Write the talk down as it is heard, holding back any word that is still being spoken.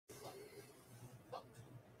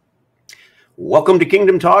Welcome to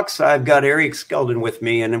Kingdom Talks. I've got Eric Skeldon with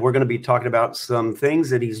me, and we're going to be talking about some things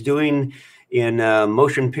that he's doing in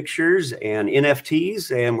motion pictures and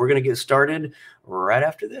NFTs, and we're going to get started right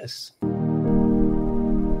after this.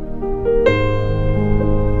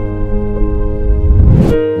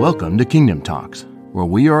 Welcome to Kingdom Talks, where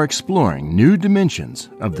we are exploring new dimensions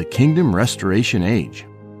of the Kingdom Restoration Age.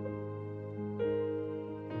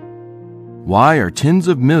 Why are tens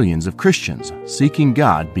of millions of Christians seeking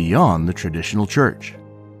God beyond the traditional church?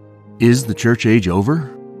 Is the church age over?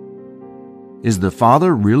 Is the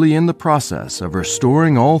Father really in the process of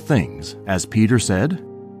restoring all things, as Peter said?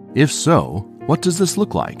 If so, what does this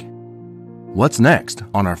look like? What's next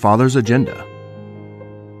on our Father's agenda?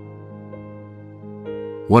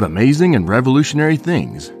 What amazing and revolutionary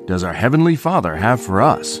things does our Heavenly Father have for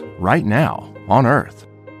us right now on earth?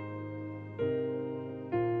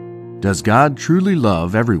 Does God truly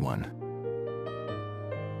love everyone?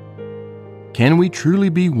 Can we truly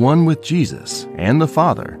be one with Jesus and the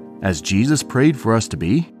Father as Jesus prayed for us to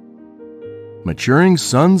be? Maturing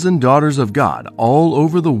sons and daughters of God all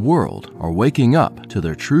over the world are waking up to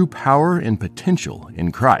their true power and potential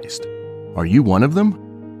in Christ. Are you one of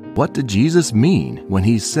them? What did Jesus mean when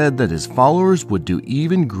he said that his followers would do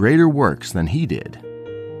even greater works than he did?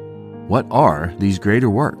 What are these greater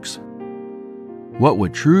works? What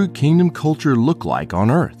would true kingdom culture look like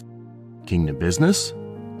on earth? Kingdom business?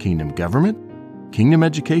 Kingdom government? Kingdom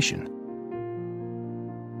education?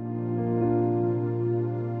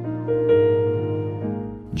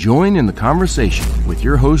 Join in the conversation with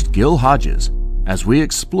your host Gil Hodges as we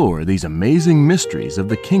explore these amazing mysteries of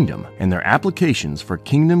the kingdom and their applications for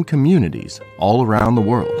kingdom communities all around the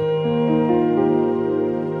world.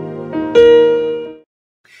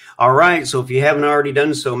 All right, so if you haven't already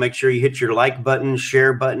done so, make sure you hit your like button,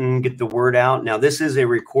 share button, get the word out. Now, this is a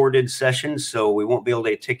recorded session, so we won't be able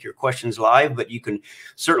to take your questions live, but you can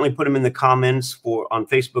certainly put them in the comments on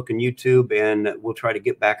Facebook and YouTube, and we'll try to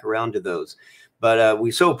get back around to those. But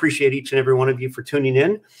we so appreciate each and every one of you for tuning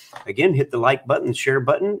in. Again, hit the like button, share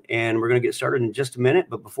button, and we're going to get started in just a minute.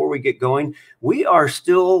 But before we get going, we are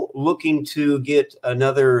still looking to get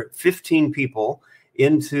another 15 people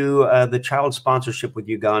into the child sponsorship with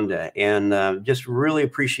Uganda, and just really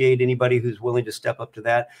appreciate anybody who's willing to step up to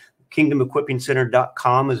that.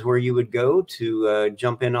 KingdomEquippingCenter.com is where you would go to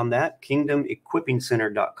jump in on that,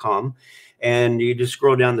 KingdomEquippingCenter.com. And you just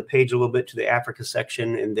scroll down the page a little bit to the Africa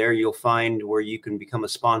section, and there you'll find where you can become a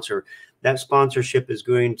sponsor. That sponsorship is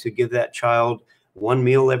going to give that child one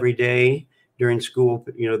meal every day during school,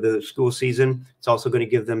 the school season. It's also going to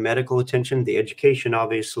give them medical attention, the education,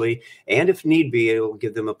 obviously, and if need be, it'll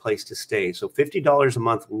give them a place to stay. So $50 a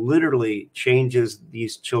month literally changes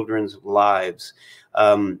these children's lives.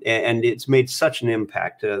 And it's made such an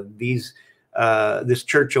impact. This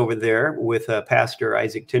church over there with Pastor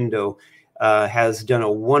Isaac Tindo has done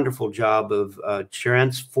a wonderful job of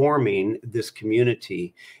transforming this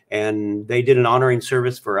community. And they did an honoring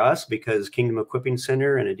service for us because Kingdom Equipping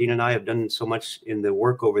Center and Adina and I have done so much in the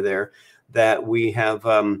work over there that we have,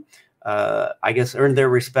 I guess, earned their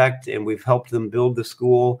respect, and we've helped them build the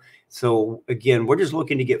school. So again, we're just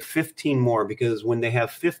looking to get 15 more, because when they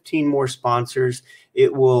have 15 more sponsors,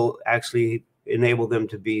 it will actually enable them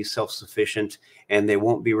to be self-sufficient, and they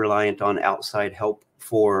won't be reliant on outside help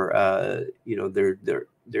for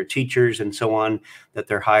their teachers and so on that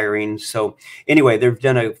they're hiring. So anyway, they've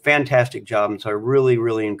done a fantastic job, and so I really,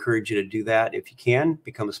 really encourage you to do that if you can,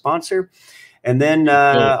 become a sponsor. And then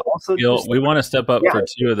also, Gil, we want to step up for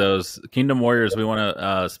two of those Kingdom Warriors. We want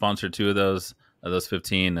to sponsor two of those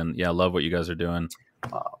 15, and love what you guys are doing.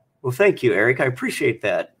 Well, thank you, Eric. I appreciate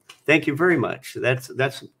that. Thank you very much.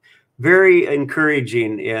 That's very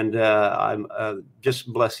encouraging, and I'm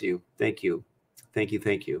just bless you. Thank you. Thank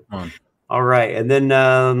you. All right. And then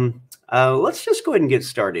let's just go ahead and get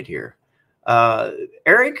started here.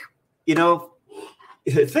 Eric,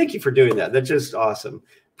 thank you for doing that. That's just awesome.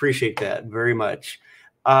 Appreciate that very much.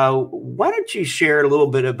 Why don't you share a little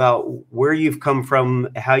bit about where you've come from,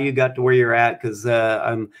 how you got to where you're at? Because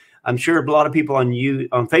I'm sure a lot of people on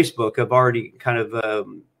Facebook have already kind of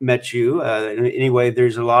met you. Anyway,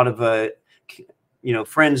 there's a lot of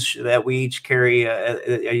friends that we each carry,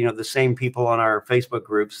 the same people on our Facebook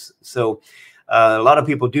groups. So a lot of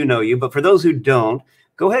people do know you, but for those who don't,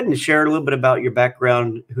 go ahead and share a little bit about your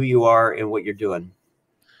background, who you are, and what you're doing.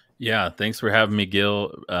 Yeah. Thanks for having me,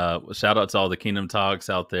 Gil. Shout out to all the Kingdom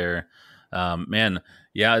Talks out there. Man,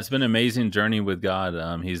 yeah, it's been an amazing journey with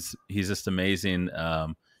God. He's just amazing.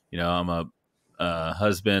 I'm a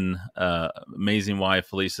husband, amazing wife,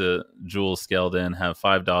 Felicia Jewel Skeldon, have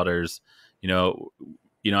 5 daughters. I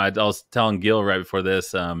was telling Gil right before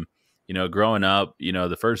this, growing up,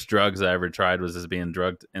 the first drugs I ever tried was just being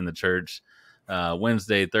drugged in the church,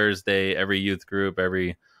 Wednesday, Thursday, every youth group,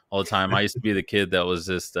 all the time. I used to be the kid that was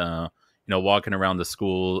just, walking around the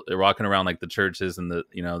school, walking around like the churches and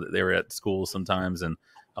they were at school sometimes. And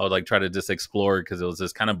I would like try to just explore because it was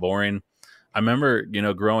just kind of boring. I remember,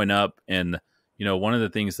 growing up and, one of the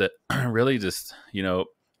things that really just,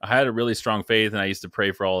 I had a really strong faith, and I used to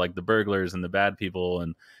pray for all like the burglars and the bad people.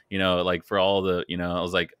 And, like for all the, I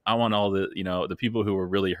was like, I want all the, the people who were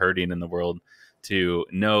really hurting in the world to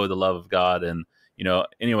know the love of God. And,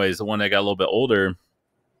 anyways, when I got a little bit older,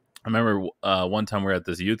 I remember one time we were at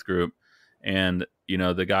this youth group, and,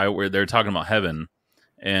 the guy where they're talking about heaven,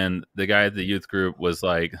 and the guy at the youth group was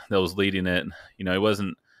like, that was leading it. He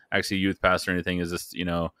wasn't actually a youth pastor or anything. Is just,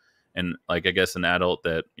 and like, I guess an adult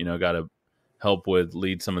that, got to help with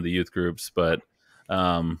lead some of the youth groups. But,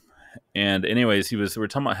 and anyways, we're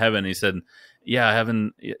talking about heaven. He said, yeah,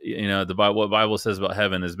 heaven, what Bible says about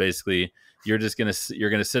heaven is basically, you're going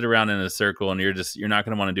to sit around in a circle, and you're not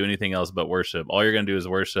going to want to do anything else but worship. All you're going to do is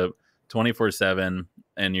worship 24/7.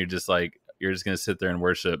 And you're just going to sit there and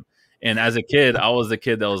worship. And as a kid, I was the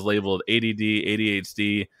kid that was labeled ADD,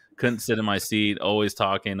 ADHD, couldn't sit in my seat, always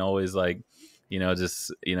talking, always like,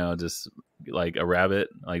 just like a rabbit,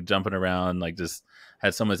 like jumping around, like just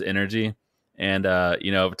had so much energy. And,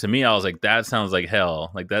 to me, I was like, that sounds like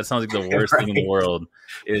hell. Like, that sounds like the worst thing in the world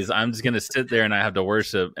is I'm just going to sit there and I have to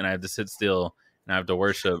worship, and I have to sit still, and I have to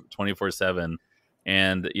worship 24/7.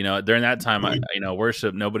 And, during that time,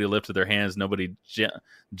 worship, nobody lifted their hands. Nobody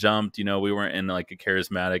jumped, we weren't in like a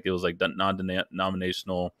charismatic. It was like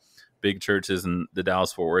non-denominational big churches in the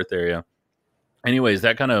Dallas Fort Worth area. Anyways,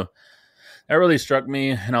 that really struck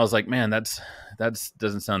me. And I was like, man, that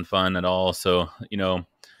doesn't sound fun at all. So,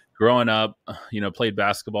 growing up, played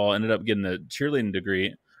basketball, ended up getting a cheerleading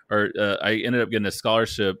degree, or I ended up getting a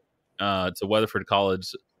scholarship to Weatherford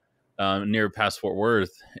College near past Fort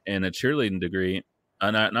Worth, and a cheerleading degree,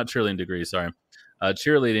 not cheerleading degree, sorry,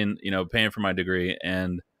 cheerleading, paying for my degree,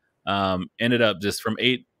 and ended up just from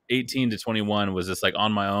 18 to 21 was just like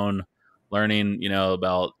on my own, learning,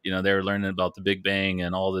 about, they were learning about the Big Bang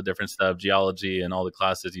and all the different stuff, geology and all the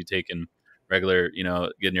classes you take in regular,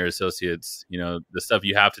 getting your associates, the stuff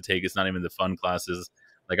you have to take. It's not even the fun classes.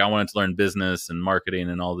 Like I wanted to learn business and marketing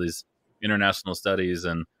and all these international studies.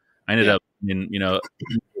 And I ended up in,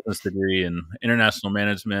 business degree in international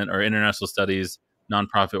management or international studies,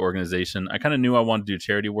 nonprofit organization. I kind of knew I wanted to do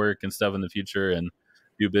charity work and stuff in the future and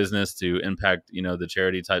do business to impact, the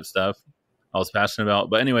charity type stuff I was passionate about.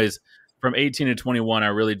 But anyways, from 18 to 21, I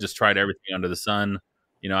really just tried everything under the sun.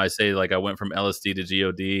 I say like I went from LSD to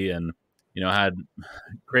GOD and, had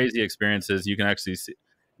crazy experiences. You can actually see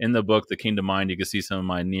in the book, The Kingdom Mind, you can see some of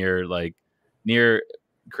my near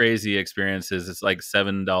crazy experiences. It's like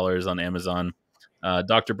 $7 on Amazon.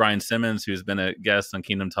 Dr. Brian Simmons, who's been a guest on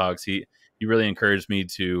Kingdom Talks, he really encouraged me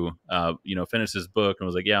to, finish his book, and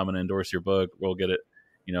was like, yeah, I'm going to endorse your book. We'll get it,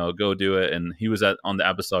 go do it. And he was on the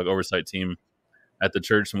apostolic oversight team at the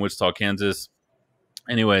church in Wichita, Kansas.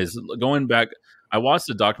 Anyways, going back, I watched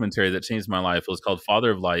a documentary that changed my life. It was called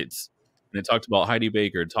Father of Lights. And it talked about Heidi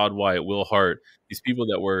Baker, Todd White, Will Hart, these people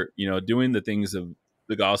that were, doing the things of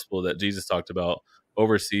the gospel that Jesus talked about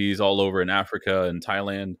overseas, all over in Africa and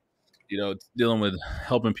Thailand, dealing with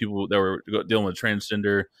helping people that were dealing with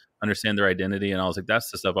transgender, understand their identity. And I was like,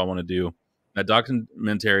 that's the stuff I want to do. That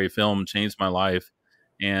documentary film changed my life.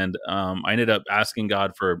 And I ended up asking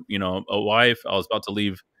God for, a wife. I was about to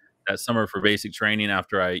leave that summer for basic training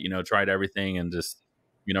after I, tried everything, and just,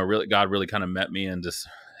 really, God really kind of met me and just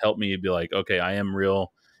helped me be like, okay, I am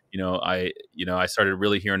real. I started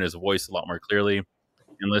really hearing his voice a lot more clearly,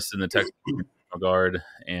 enlisted in the Texas Army National Guard,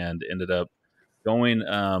 and ended up going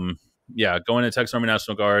to Texas Army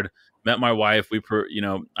National Guard, met my wife.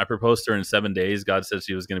 I proposed to her in 7 days. God said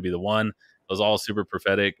she was going to be the one. It was all super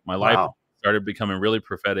prophetic. My life started becoming really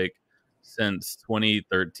prophetic since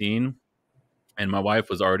 2013. And my wife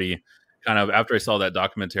was already kind of, after I saw that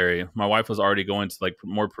documentary, my wife was already going to like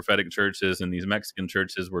more prophetic churches and these Mexican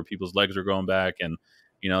churches where people's legs were growing back. And,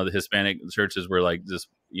 the Hispanic churches were like just,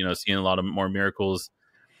 seeing a lot of more miracles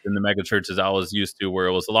than the mega churches I was used to, where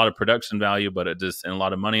it was a lot of production value, but and a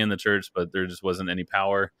lot of money in the church, but there just wasn't any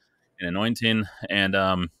power and anointing.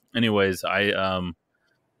 And, anyways, we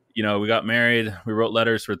got married. We wrote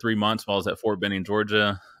letters for 3 months while I was at Fort Benning,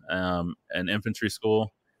 Georgia, an infantry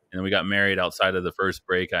school. And then we got married outside of the first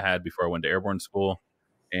break I had before I went to airborne school.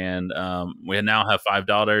 And we now have 5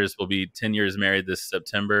 daughters. We'll be 10 years married this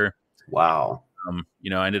September. Wow.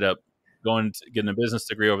 I ended up getting a business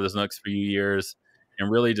degree over this next few years,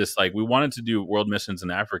 and really just like, we wanted to do world missions in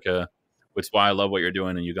Africa, which is why I love what you're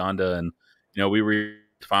doing in Uganda. And, we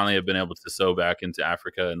finally have been able to sow back into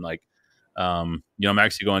Africa. And like, I'm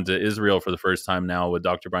actually going to Israel for the first time now with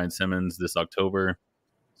Dr. Brian Simmons this October.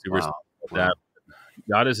 Super Wow. with that.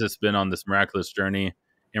 God has just been on this miraculous journey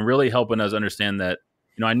and really helping us understand that,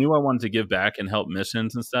 I knew I wanted to give back and help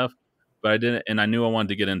missions and stuff, but I didn't, and I knew I wanted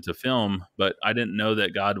to get into film, but I didn't know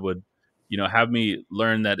that God would, have me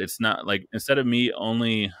learn that it's not like, instead of me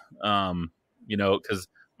only, because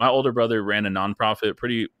my older brother ran a nonprofit,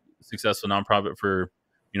 pretty successful nonprofit for,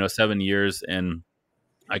 7 years. And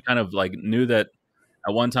I kind of like knew that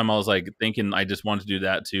at one time I was like thinking I just wanted to do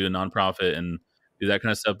that too, a nonprofit and do that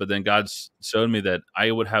kind of stuff. But then God showed me that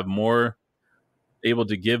I would have more able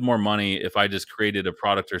to give more money if I just created a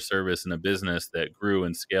product or service in a business that grew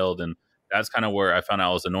and scaled. And that's kind of where I found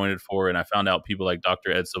out I was anointed for. And I found out people like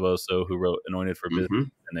Dr. Ed Silvoso, who wrote Anointed for Business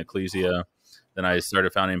and Ecclesia. Then I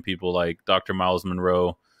started finding people like Dr. Miles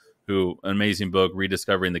Monroe, who an amazing book,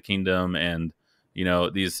 Rediscovering the Kingdom, and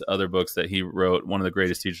these other books that he wrote. One of the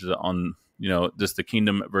greatest teachers on just the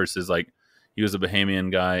kingdom versus like he was a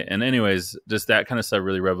Bahamian guy. And anyways, just that kind of stuff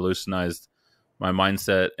really revolutionized my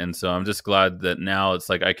mindset. And so I'm just glad that now it's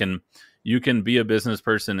like you can be a business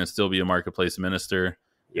person and still be a marketplace minister.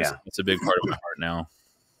 Yeah. It's a big part of my heart now.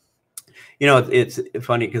 It's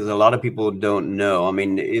funny because a lot of people don't know. I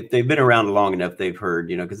mean, if they've been around long enough, they've heard,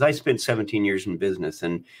 because I spent 17 years in business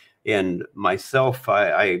and myself,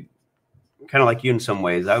 I kind of like you in some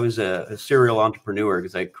ways. I was a serial entrepreneur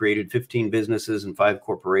because I created 15 businesses and 5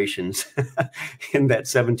 corporations in that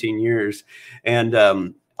 17 years. And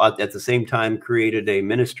at the same time, created a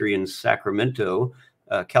ministry in Sacramento,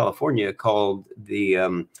 California, called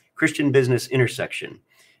the Christian Business Intersection.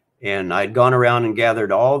 And I'd gone around and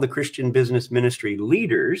gathered all the Christian business ministry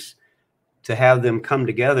leaders to have them come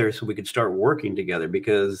together so we could start working together,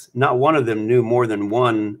 because not one of them knew more than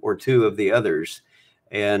 1 or 2 of the others.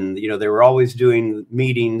 And, they were always doing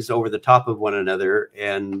meetings over the top of one another.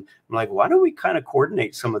 And I'm like, why don't we kind of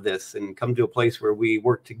coordinate some of this and come to a place where we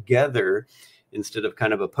work together instead of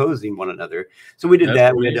kind of opposing one another? So we did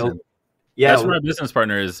that. Yeah, that's where my business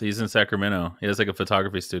partner is. He's in Sacramento. He has like a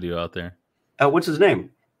photography studio out there. What's his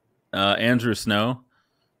name? Andrew Snow.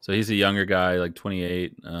 So he's a younger guy, like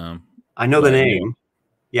 28. I know the name.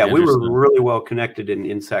 Yeah, Andrew we were Snow. Really well connected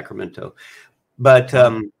in Sacramento. But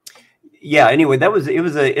yeah, anyway, it was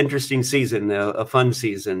an interesting season, a fun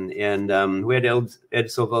season. And we had Ed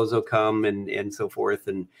Silvoso come and so forth.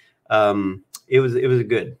 And it was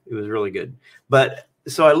really good. But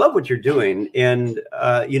so I love what you're doing. And,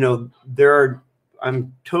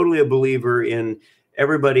 I'm totally a believer in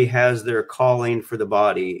everybody has their calling for the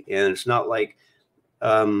body. And it's not like,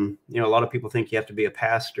 a lot of people think you have to be a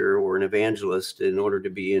pastor or an evangelist in order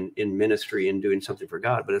to be in ministry and doing something for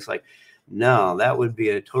God. But it's like, no, that would be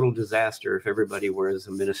a total disaster if everybody was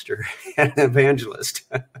a minister and an evangelist.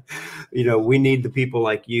 We need the people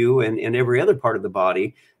like you and every other part of the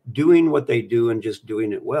body doing what they do and just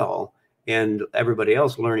doing it well, and everybody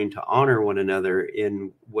else learning to honor one another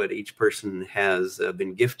in what each person has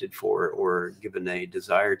been gifted for or given a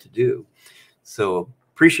desire to do. So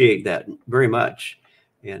appreciate that very much.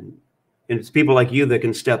 And it's people like you that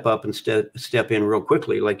can step up and step in real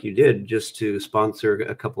quickly, like you did, just to sponsor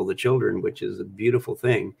a couple of the children, which is a beautiful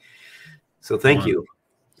thing. So thank you.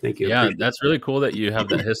 Thank you. Yeah, that's really cool that you have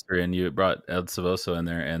that history and you brought Ed Silvoso in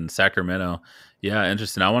there and Sacramento. Yeah,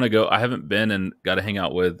 interesting. I want to go. I haven't been and got to hang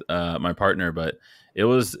out with my partner, but it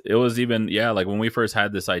was even, like when we first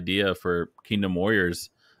had this idea for Kingdom Warriors,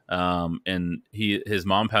 and his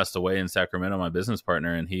mom passed away in Sacramento, my business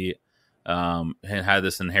partner, and he had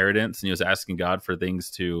this inheritance, and he was asking God for things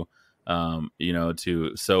to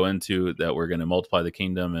to sow into that we're going to multiply the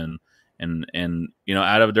kingdom. And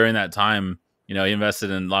out of during that time, he invested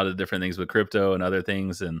in a lot of different things with crypto and other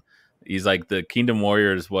things. And he's like, the Kingdom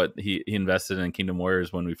Warriors, what he invested in Kingdom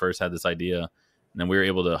Warriors when we first had this idea. And then we were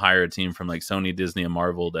able to hire a team from like Sony, Disney, and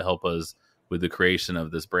Marvel to help us with the creation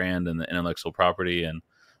of this brand and the intellectual property and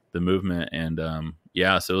the movement. And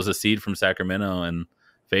so it was a seed from Sacramento and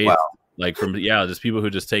faith. Wow. Like from just people who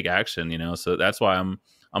just take action, so that's why I'm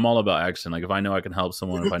all about action. Like if I know I can help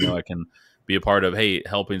someone, if I know I can be a part of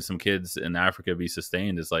helping some kids in Africa be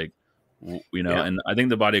sustained, it's like and I think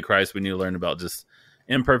the body of Christ, we need to learn about just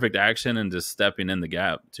imperfect action and just stepping in the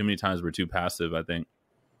gap. Too many times we're too passive, I think.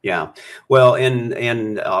 Yeah, well, and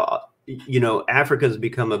Africa has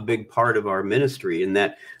become a big part of our ministry in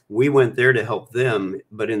that we went there to help them,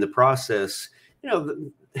 but in the process,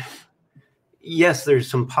 yes, there's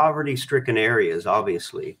some poverty-stricken areas,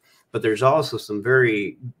 obviously, but there's also some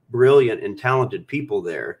very brilliant and talented people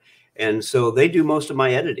there. And so they do most of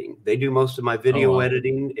my editing. They do most of my video wow.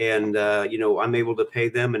 editing, and I'm able to pay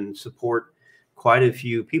them and support quite a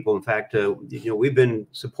few people. In fact, we've been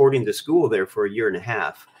supporting the school there for a year and a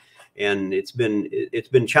half, and it's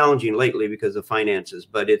been challenging lately because of finances,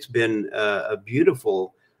 but it's been a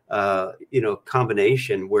beautiful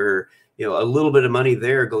combination where a little bit of money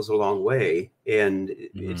there goes a long way, and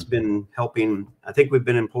it's been helping. I think we've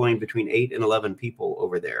been employing between 8 and 11 people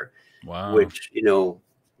over there. Wow. Which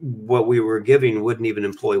what we were giving wouldn't even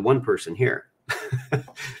employ one person here.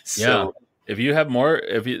 Yeah. If you have more,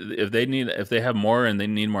 if they have more and they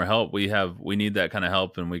need more help, we need that kind of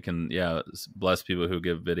help, and we can, bless people who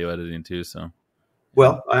give video editing too. So,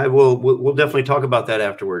 well, we'll definitely talk about that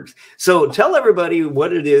afterwards. So tell everybody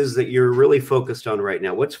what it is that you're really focused on right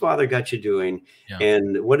now. What's Father got you doing? Yeah.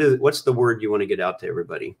 And what's the word you want to get out to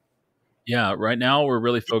everybody? Yeah, right now we're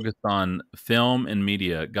really focused on film and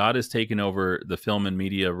media. God has taken over the film and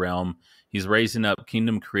media realm. He's raising up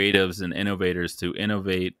kingdom creatives and innovators to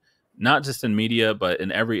innovate, not just in media, but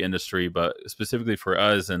in every industry, but specifically for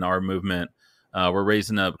us and our movement. We're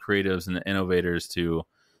raising up creatives and innovators to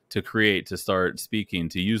create, to start speaking,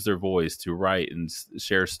 to use their voice, to write and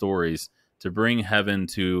share stories, to bring heaven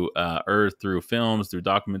to earth through films, through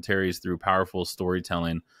documentaries, through powerful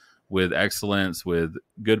storytelling, with excellence, with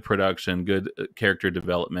good production, good character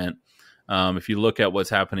development. If you look at what's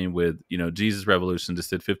happening with, Jesus Revolution just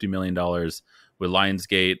did $50 million with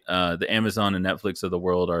Lionsgate. The Amazon and Netflix of the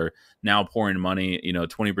world are now pouring money,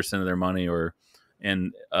 20% of their money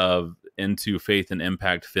into faith and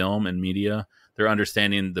impact film and media. They're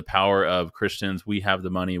understanding the power of Christians. We have the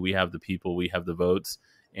money, we have the people, we have the votes,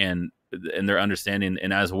 and they're understanding.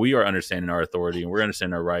 And as we are understanding our authority and we're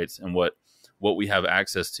understanding our rights and what we have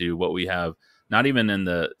access to, what we have, not even in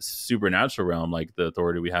the supernatural realm, like the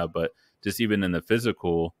authority we have, but just even in the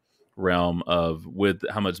physical realm of with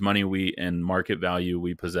how much money and market value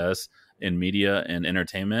we possess in media and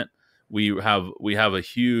entertainment, we have a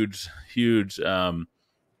huge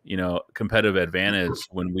competitive advantage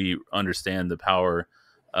when we understand the power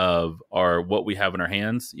of what we have in our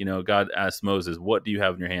hands. God asked Moses, "What do you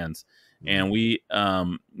have in your hands?" And we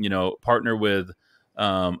partner with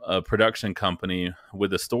a production company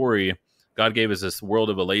with a story. God gave us this world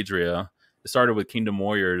of Eladria. It started with Kingdom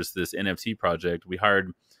Warriors, this NFT project. We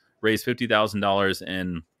raised $50,000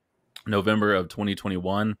 in November of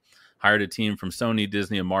 2021, hired a team from Sony,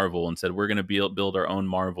 Disney, and Marvel, and said, we're going to build our own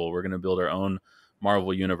Marvel. We're going to build our own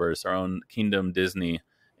Marvel universe, our own Kingdom Disney.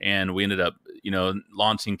 And we ended up,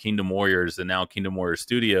 launching Kingdom Warriors and now Kingdom Warriors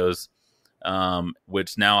Studios,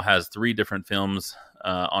 which now has 3 different films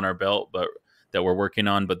on our belt, but that we're working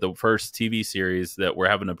on. But the first TV series that we're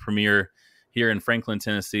having a premiere here in Franklin,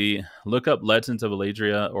 Tennessee. Look up Legends of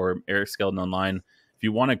Eladria or Eric Skeldon online. If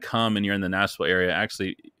you want to come and you're in the Nashville area,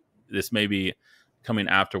 actually, this may be coming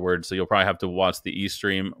afterwards, so you'll probably have to watch the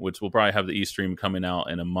e-stream, which will probably have the e-stream coming out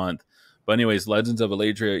in a month. But anyways, Legends of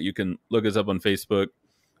Eladria, you can look us up on Facebook,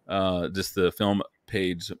 just the film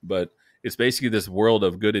page. But it's basically this world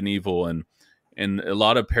of good and evil, and a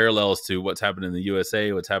lot of parallels to what's happening in the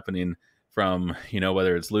USA, what's happening from,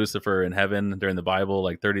 whether it's Lucifer in heaven during the Bible,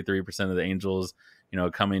 like 33% of the angels,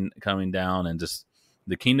 coming down, and just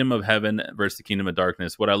the kingdom of heaven versus the kingdom of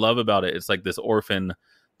darkness. What I love about it, it's like this orphan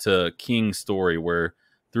to king story where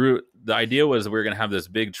the idea was we we're going to have this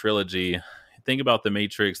big trilogy. Think about the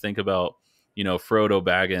Matrix, think about, Frodo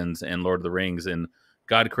Baggins and Lord of the Rings, and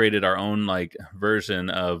God created our own version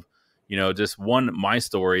of, just my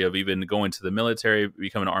story of even going to the military,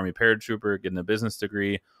 becoming an Army paratrooper, getting a business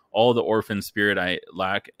degree, all the orphan spirit I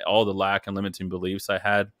lack, all the lack and limiting beliefs I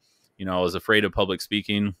had. I was afraid of public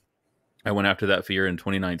speaking. I went after that fear in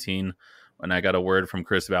 2019 when I got a word from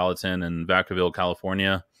Chris Valentin in Vacaville,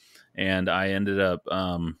 California. And I ended up,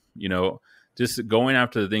 just going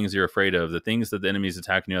after the things you're afraid of. The things that the enemy's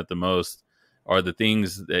attacking you at the most are the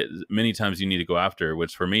things that many times you need to go after,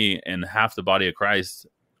 which for me and half the body of Christ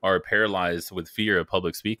are paralyzed with fear of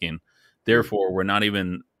public speaking. Therefore, we're not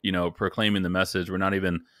even, proclaiming the message. We're not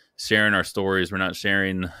even sharing our stories. We're not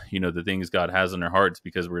sharing, the things God has in our hearts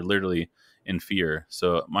because we're literally in fear.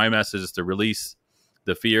 So my message is to release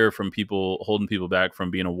the fear from people, holding people back from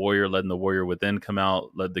being a warrior, letting the warrior within come out,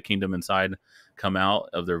 let the kingdom inside come out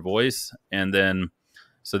of their voice. And then,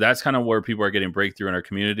 so that's kind of where people are getting breakthrough in our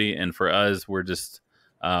community. And for us, we're just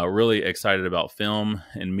really excited about film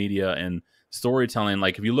and media and storytelling.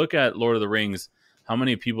 Like if you look at Lord of the Rings, how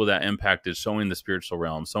many people that impacted, showing the spiritual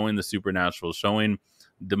realm, showing the supernatural, showing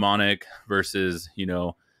demonic versus,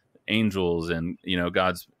 angels and,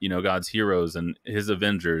 God's heroes and his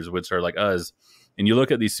Avengers, which are like us. And you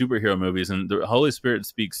look at these superhero movies and the Holy Spirit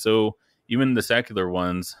speaks so even the secular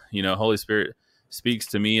ones, you know, Holy Spirit speaks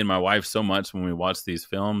to me and my wife so much when we watch these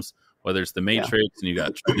films, whether it's The Matrix and you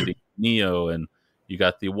got Trinity, Neo, and you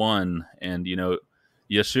got The One, and, you know,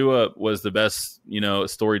 Yeshua was the best, you know,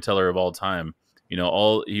 storyteller of all time. You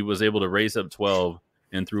know, he was able to raise up 12,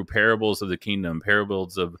 and through parables of the kingdom,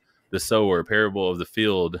 parables of the sower, parable of the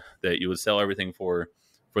field, that you would sell everything for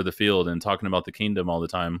the field, and talking about the kingdom all the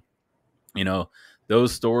time. You know,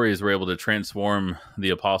 those stories were able to transform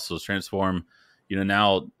the apostles, transform, you know,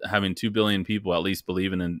 now having 2 billion people at least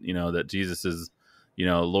believing in, you know, that Jesus is, you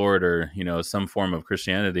know, Lord, or, you know, some form of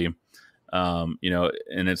Christianity. You know,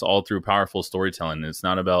 and it's all through powerful storytelling. It's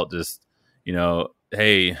not about just, you know,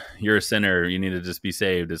 hey, you're a sinner, you need to just be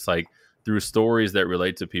saved. It's like through stories that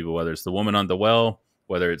relate to people, whether it's the woman on the well,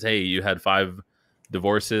 whether it's, hey, you had 5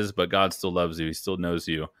 divorces, but God still loves you. He still knows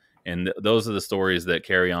you. And those are the stories that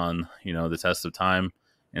carry on, you know, the test of time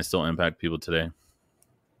and still impact people today.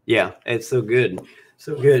 Yeah, it's so good.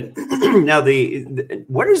 So good. Now,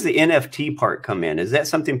 where does the NFT part come in? Is that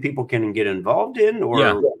something people can get involved in, or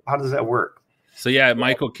how does that work? So yeah,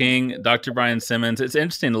 Michael King, Dr. Brian Simmons. It's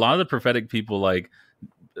interesting. A lot of the prophetic people, like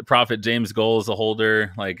Prophet James Goll, is a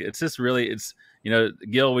holder. Like, it's just really, it's, you know,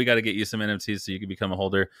 Gil, we got to get you some NFTs so you can become a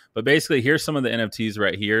holder. But basically, here's some of the NFTs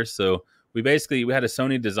right here. So we had a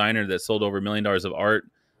Sony designer that sold over $1 million of art,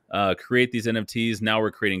 create these NFTs. Now we're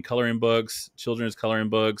creating coloring books, children's coloring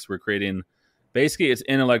books. We're creating, basically, it's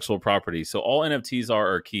intellectual property. So all NFTs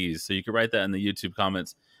are keys. So you can write that in the YouTube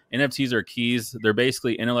comments. NFTs are keys. They're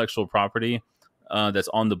basically intellectual property that's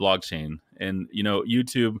on the blockchain. And, you know,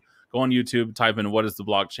 go on YouTube, type in what is the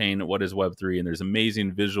blockchain, what is Web3, and there's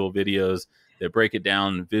amazing visual videos that break it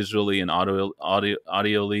down visually and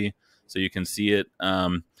audioly, so you can see it.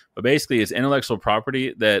 But basically, it's intellectual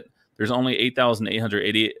property that there's only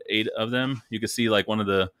 8,888 of them. You can see like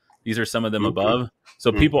these are some of them above.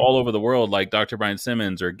 So people all over the world, like Dr. Brian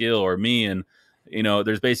Simmons or Gil or me, and, you know,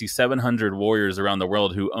 there's basically 700 warriors around the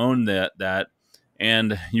world who own that,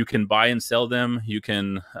 and you can buy and sell them. You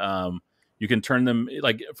can turn them,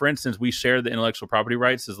 like, for instance, we share the intellectual property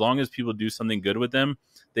rights. As long as people do something good with them,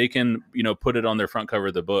 they can, you know, put it on their front cover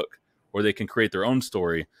of the book, or they can create their own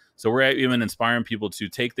story. So we're even inspiring people to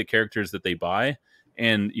take the characters that they buy,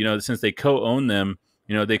 and, you know, since they co-own them,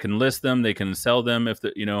 you know, they can list them, they can sell them if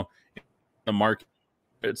the, you know, the market.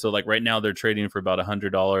 So like right now they're trading for about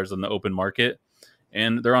 $100 on the open market,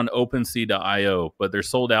 and they're on OpenSea.io, but they're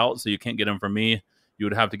sold out. So you can't get them from me. You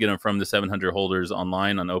would have to get them from the 700 holders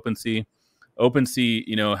online on OpenSea. OpenSea,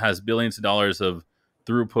 you know, has billions of dollars of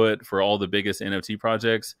throughput for all the biggest NFT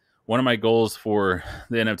projects. One of my goals for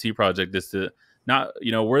the NFT project is to not,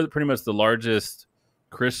 you know, we're pretty much the largest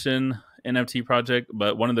Christian NFT project,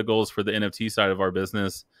 but one of the goals for the NFT side of our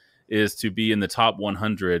business is to be in the top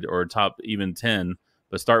 100 or top even 10,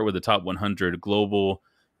 but start with the top 100 global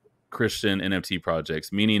Christian NFT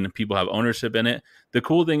projects, meaning people have ownership in it. The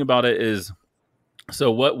cool thing about it is,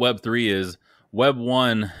 so what Web3 is, Web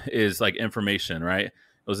 1 is like information, right? It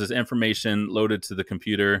was this information loaded to the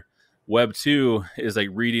computer. Web 2 is like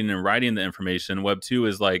reading and writing the information. Web 2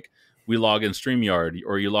 is like we log in StreamYard,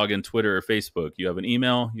 or you log in Twitter or Facebook. You have an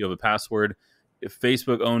email, you have a password. If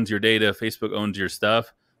Facebook owns your data, Facebook owns your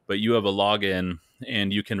stuff, but you have a login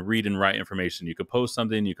and you can read and write information. You could post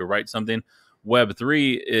something, you could write something. Web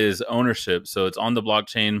 3 is ownership. So it's on the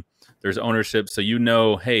blockchain. There's ownership. So you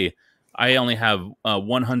know, hey, I only have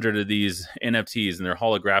 100 of these NFTs and they're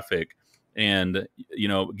holographic. And, you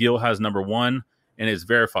know, Gil has number 1 and it's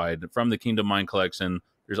verified from the Kingdom Mind collection.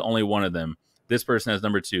 There's only one of them. This person has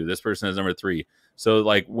number 2. This person has number 3. So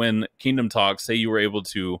like when Kingdom Talks, say you were able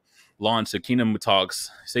to launch a Kingdom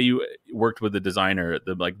Talks, say you worked with the designer,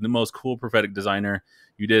 the most cool prophetic designer,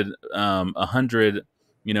 you did 100,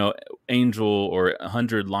 you know, angel or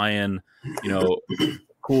 100 lion, you know,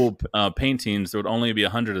 cool paintings. There would only be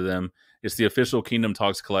 100 of them. It's the official Kingdom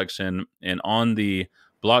Talks collection, and on the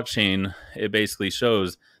blockchain, it basically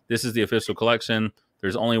shows this is the official collection.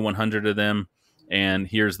 There's only 100 of them, and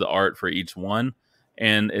here's the art for each one.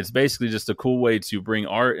 And it's basically just a cool way to bring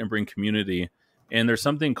art and bring community. And there's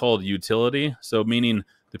something called utility. So meaning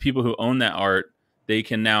the people who own that art, they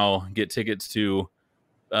can now get tickets to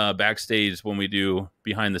backstage when we do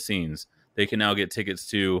behind the scenes. They can now get tickets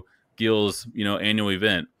to Gil's, you know, annual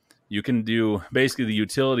event. You can do basically the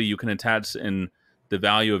utility. You can attach in the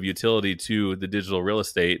value of utility to the digital real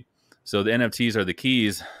estate. So the NFTs are the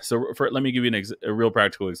keys. So let me give you a real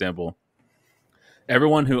practical example.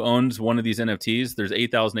 Everyone who owns one of these NFTs, there's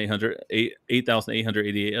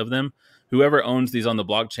 8,888 of them. Whoever owns these on the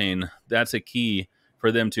blockchain, that's a key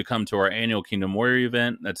for them to come to our annual Kingdom Warrior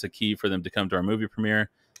event. That's a key for them to come to our movie premiere.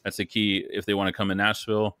 That's a key if they want to come in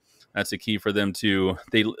Nashville. That's a key for them to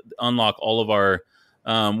they unlock all of our,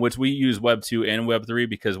 which we use Web 2 and Web 3,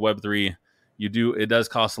 because Web 3 it does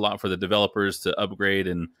cost a lot for the developers to upgrade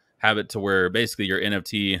and have it to where basically your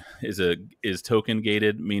NFT is token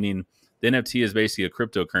gated, meaning the NFT is basically a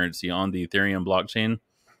cryptocurrency on the Ethereum blockchain.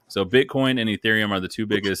 So Bitcoin and Ethereum are the two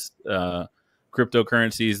biggest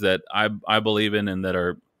cryptocurrencies that I believe in, and that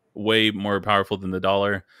are way more powerful than the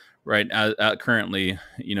dollar. Right currently,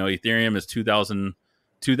 Ethereum is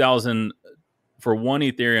 2,000 for one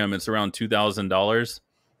Ethereum. It's around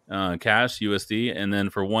 $2,000 cash USD, and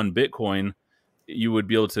then for one Bitcoin, you would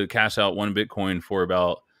be able to cash out one Bitcoin for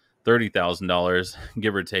about $30,000,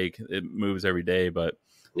 give or take. It moves every day, but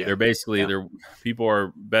they're basically people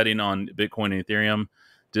are betting on Bitcoin and Ethereum,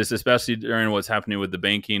 just especially during what's happening with the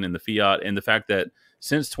banking and the fiat, and the fact that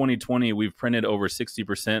since 2020 we've printed over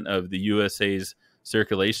 60% of the USA's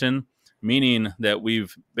circulation, meaning that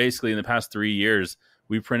we've basically in the past 3 years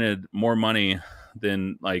we've printed more money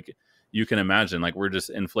than like you can imagine. Like, we're just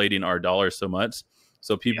inflating our dollars so much.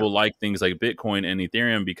 So people like things like Bitcoin and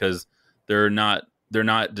Ethereum because they're not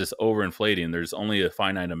just overinflating. There's only a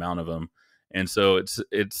finite amount of them. And so this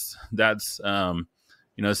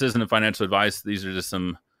isn't a financial advice. These are just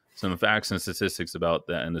some facts and statistics about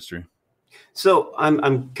that industry. So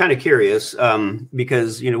I'm kind of curious,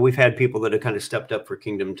 because we've had people that have kind of stepped up for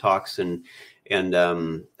Kingdom Talks, and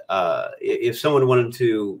if someone wanted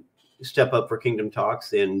to step up for Kingdom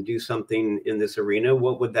Talks and do something in this arena,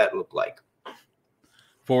 what would that look like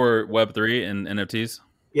for Web3 and NFTs?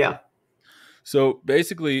 Yeah. So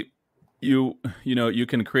basically, you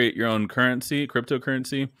can create your own currency,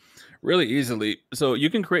 cryptocurrency, really easily. So you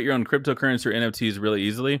can create your own cryptocurrency or NFTs really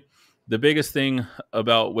easily. The biggest thing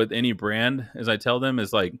with any brand, as I tell them,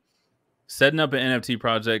 is like setting up an NFT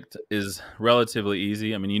project is relatively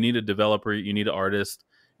easy. I mean, you need a developer, you need an artist,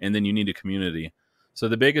 and then you need a community. So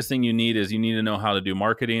the biggest thing you need to know how to do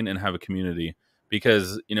marketing and have a community.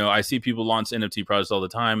 Because, I see people launch NFT projects all the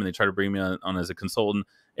time, and they try to bring me on as a consultant.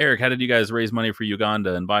 Eric, how did you guys raise money for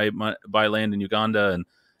Uganda and buy land in Uganda and,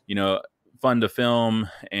 fund a film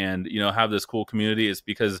and, have this cool community? It's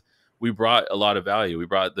because we brought a lot of value. We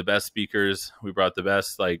brought the best speakers. We brought the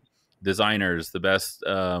best designers, the best,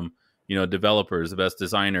 developers, the best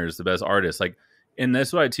designers, the best artists. And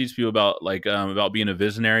that's what I teach people about being a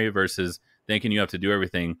visionary versus thinking you have to do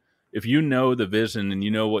everything. If you know the vision and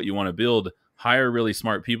you know what you want to build, hire really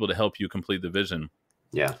smart people to help you complete the vision.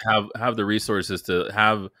 Yeah. Have the resources to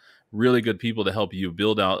have really good people to help you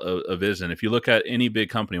build out a vision. If you look at any big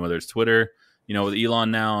company, whether it's Twitter, with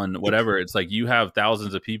Elon now and whatever, it's like you have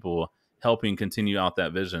thousands of people helping continue out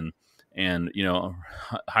that vision, and,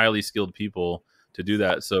 highly skilled people to do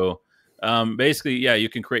that. So basically, you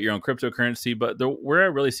can create your own cryptocurrency, but where I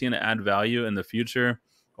really seeing it add value in the future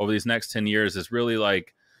over these next 10 years is really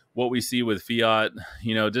like what we see with fiat,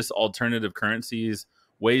 just alternative currencies.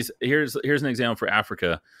 Here's an example for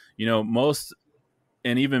Africa.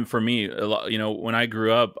 And even for me, a lot, when I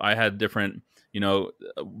grew up, I had different,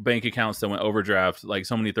 bank accounts that went overdraft, like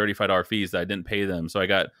so many $35 fees that I didn't pay them. So I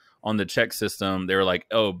got on the check system. They were like,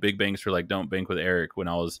 oh, big banks were like, don't bank with Eric, when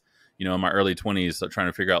I was, in my early 20s, so trying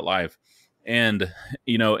to figure out life. And,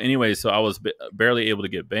 anyway, so I was barely able to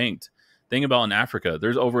get banked. Thing about in Africa,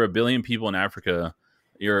 there's over 1 billion people in Africa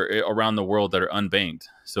around the world that are unbanked.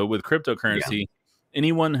 So with cryptocurrency,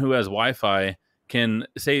 anyone who has Wi-Fi can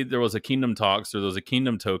say there was a Kingdom Talks or there was a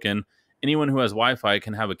Kingdom token. Anyone who has Wi-Fi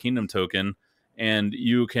can have a Kingdom token, and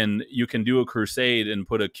you can do a crusade and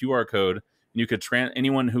put a QR code. And you could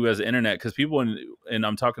anyone who has internet, because people and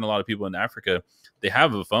I'm talking to a lot of people in Africa, they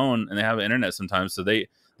have a phone and they have internet sometimes, so they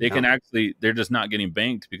can actually, they're just not getting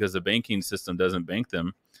banked because the banking system doesn't bank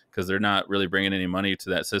them, because they're not really bringing any money to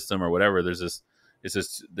that system or whatever.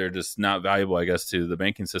 They're just not valuable, I guess, to the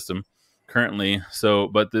banking system currently. So,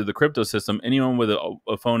 but the crypto system, anyone with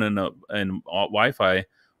a phone and Wi-Fi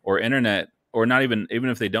or internet, or not even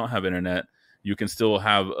if they don't have internet, you can still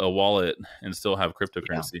have a wallet and still have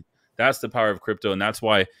cryptocurrency. Yeah. That's the power of crypto, and that's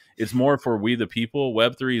why it's more for we the people.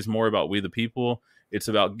 Web3 is more about we the people. It's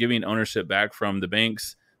about giving ownership back from the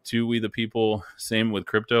banks to we the people. Same with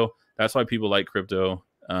crypto. That's why people like crypto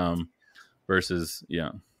versus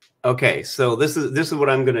Okay, so this is what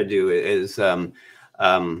I'm going to do is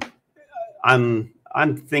I'm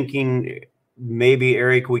thinking maybe,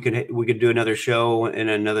 Eric, we could do another show in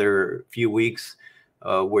another few weeks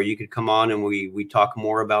where you could come on and we talk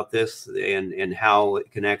more about this and how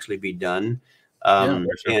it can actually be done. Sure.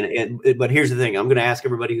 But here's the thing. I'm going to ask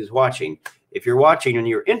everybody who's watching, if you're watching and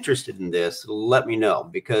you're interested in this, let me know,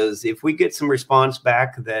 because if we get some response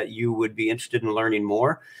back that you would be interested in learning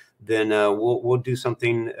more, then we'll do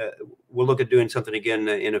something. We'll look at doing something again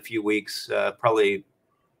in a few weeks, probably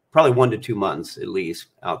 1 to 2 months at least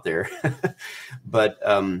out there. But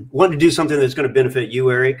want to do something that's going to benefit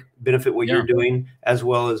you, Eric, benefit what you're doing, as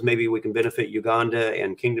well as maybe we can benefit Uganda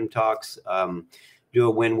and Kingdom Talks, do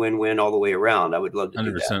a win-win-win all the way around. I would love to 100%.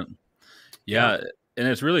 Do that. Yeah. And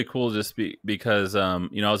it's really cool just because, I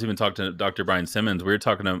was even talking to Dr. Brian Simmons. We were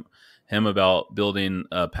talking to him about building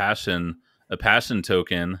a passion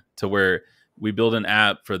token to where we build an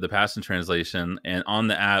app for the Passion Translation, and on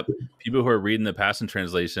the app, people who are reading the Passion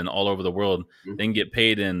Translation all over the world, they can get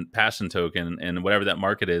paid in Passion token, and whatever that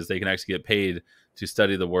market is, they can actually get paid to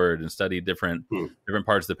study the Word and study different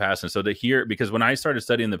parts of the Passion. So to hear, because when I started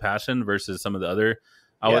studying the Passion versus some of the other,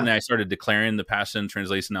 when I started declaring the Passion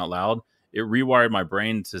Translation out loud, it rewired my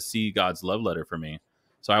brain to see God's love letter for me.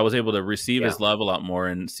 So I was able to receive His love a lot more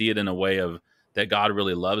and see it in a way of that God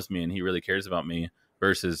really loves me and He really cares about me,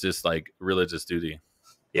 versus just like religious duty.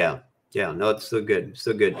 Yeah. No, it's so good.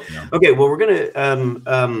 So good. Yeah. Okay. Well, we're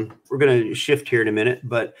gonna shift here in a minute,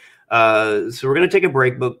 but so we're gonna take a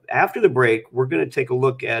break. But after the break, we're gonna take a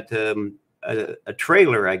look at a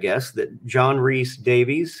trailer, I guess, that John Rhys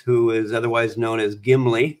Davies, who is otherwise known as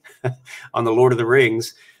Gimli on the Lord of the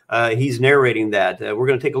Rings, he's narrating that. We're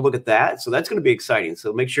gonna take a look at that. So that's gonna be exciting.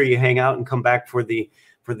 So make sure you hang out and come back for the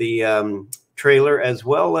trailer, as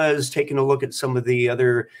well as taking a look at some of the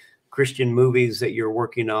other Christian movies that you're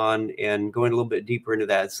working on and going a little bit deeper into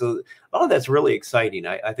that. So all of that's really exciting.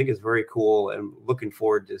 I think it's very cool, and looking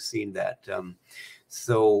forward to seeing that.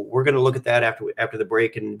 So we're going to look at that after the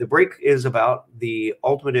break. And the break is about the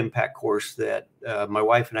Ultimate Impact course that my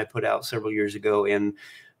wife and I put out several years ago, and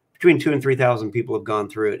between 2,000 and 3,000 people have gone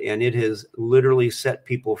through it, and it has literally set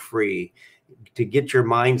people free to get your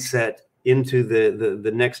mindset into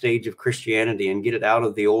the next stage of Christianity and get it out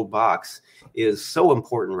of the old box is so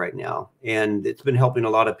important right now. And it's been helping a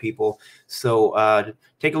lot of people. So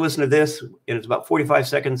take a listen to this, and it's about 45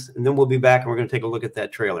 seconds, and then we'll be back and we're going to take a look at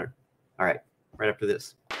that trailer. All right, right after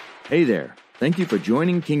this. Hey there. Thank you for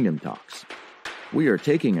joining Kingdom Talks. We are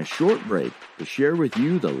taking a short break to share with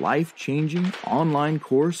you the life-changing online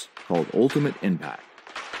course called Ultimate Impact.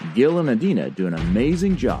 Gil and Adina do an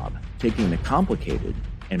amazing job taking the complicated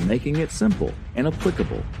and making it simple and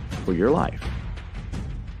applicable for your life.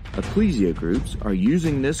 Ecclesia groups are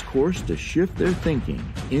using this course to shift their thinking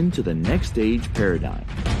into the next stage paradigm.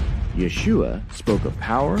 Yeshua spoke of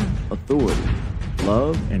power, authority,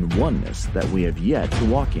 love, and oneness that we have yet to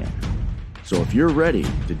walk in. So if you're ready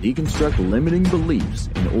to deconstruct limiting beliefs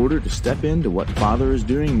in order to step into what Father is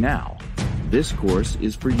doing now, this course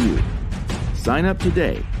is for you. Sign up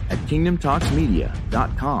today at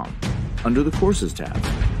kingdomtalksmedia.com under the Courses tab.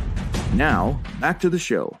 Now, back to the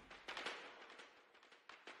show.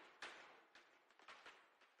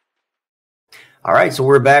 All right, so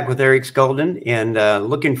we're back with Eric Skeldon, and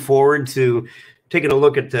looking forward to taking a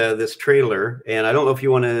look at this trailer. And I don't know if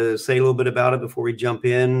you want to say a little bit about it before we jump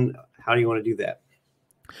in. How do you want to do that?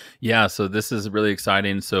 Yeah, so this is really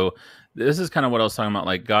exciting. So this is kind of what I was talking about.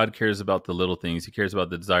 Like, God cares about the little things. He cares about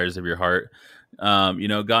the desires of your heart.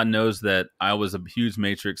 God knows that I was a huge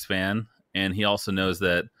Matrix fan, and He also knows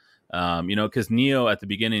that, because Neo at the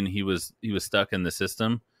beginning, he was stuck in the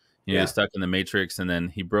system. He was stuck in the Matrix, and then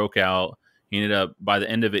he broke out. He ended up, by the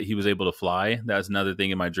end of it, he was able to fly. That's another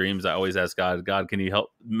thing in my dreams. I always ask God, can you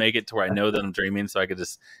help make it to where I know that I'm dreaming so I could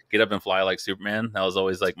just get up and fly like Superman? That was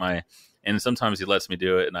always like and sometimes He lets me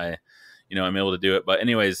do it, and I'm able to do it. But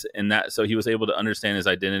anyways, so he was able to understand his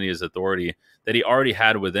identity, his authority that he already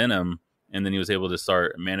had within him. And then he was able to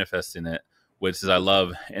start manifesting it, which is I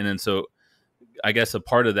love. And then so I guess a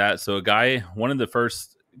part of that, so one of the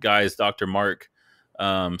first guys, Dr. Mark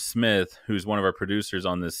Smith, who's one of our producers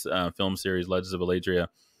on this film series, Legends of Eladria,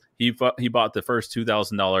 he bought the first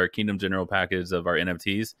 $2,000 Kingdom General package of our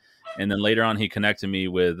NFTs. And then later on, he connected me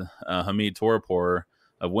with Hamid Torapour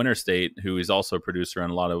of Winter State, who is also a producer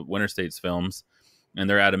on a lot of Winter State's films. And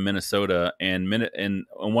they're out of Minnesota. And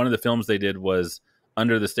one of the films they did was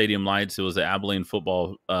Under the Stadium Lights. It was the Abilene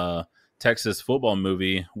Texas football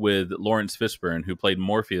movie with Lawrence Fishburne, who played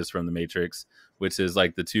Morpheus from The Matrix, which is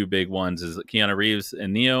like the two big ones is Keanu Reeves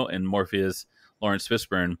and Neo, and Morpheus, Lawrence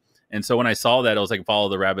Fishburne. And so when I saw that, I was like, follow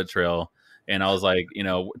the rabbit trail. And I was like,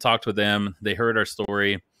 talked with them. They heard our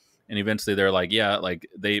story. And eventually they're like, yeah, like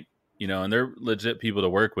they, and they're legit people to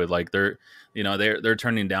work with. Like they're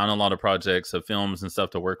turning down a lot of projects of films and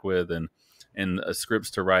stuff to work with and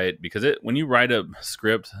scripts to write, because when you write a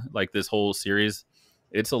script like this whole series,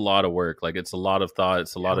 it's a lot of work. Like it's a lot of thought.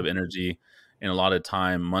 It's a lot of energy and a lot of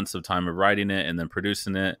time, months of time of writing it and then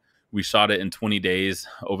producing it. We shot it in 20 days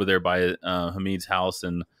over there by Hamid's house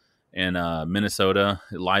in in Minnesota,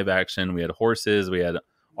 live action. We had horses, we had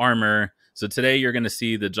armor. So today you're going to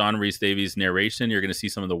see the John Rhys Davies narration. You're going to see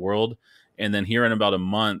some of the world. And then here in about a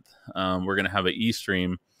month, we're going to have an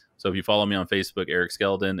e-stream. So if you follow me on Facebook, Eric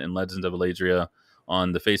Skeldon and Legends of Eladria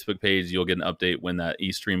on the Facebook page, you'll get an update when that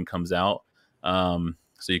e-stream comes out.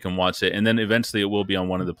 So you can watch it. And then eventually it will be on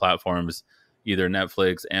one of the platforms, either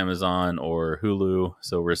Netflix, Amazon, or Hulu.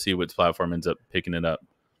 So we'll see which platform ends up picking it up.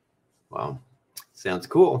 Wow. Sounds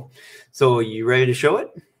cool. So are you ready to show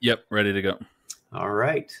it? Yep, ready to go. All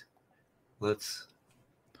right. Let's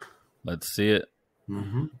see it.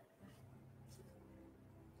 Mm-hmm.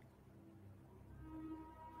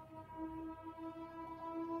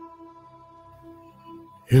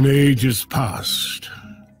 In ages past,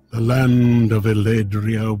 the land of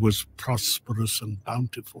Eladria was prosperous and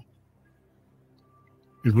bountiful.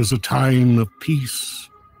 It was a time of peace.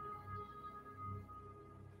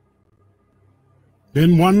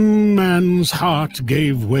 Then one man's heart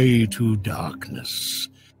gave way to darkness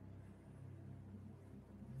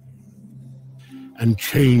and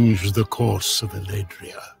changed the course of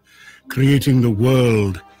Eladria, creating the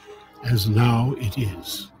world as now it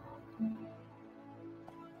is.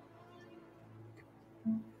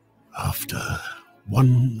 After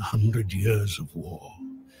 100 years of war,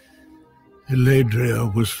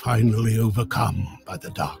 Eladria was finally overcome by the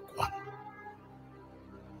Dark One.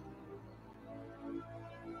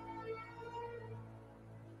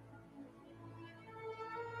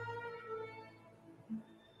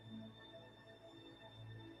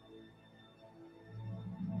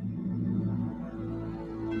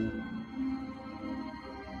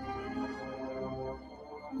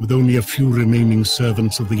 With only a few remaining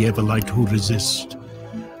servants of the Everlight who resist,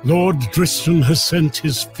 Lord Dristan has sent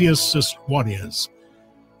his fiercest warriors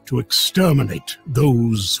to exterminate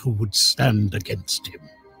those who would stand against him.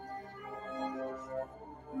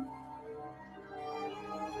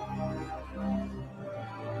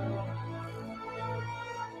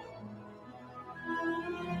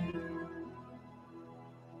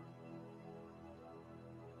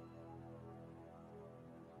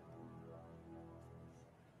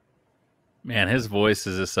 Man, his voice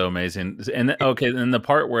is just so amazing. And okay, and the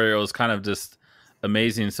part where it was kind of just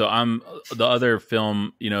amazing. So I'm the other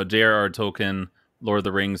film, J.R.R. Tolkien, Lord of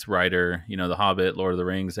the Rings writer, The Hobbit, Lord of the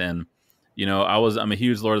Rings, and I'm a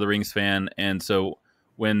huge Lord of the Rings fan. And so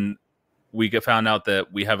when we found out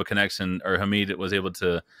that we have a connection, or Hamid was able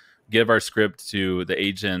to give our script to the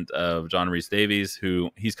agent of John Rhys Davies, who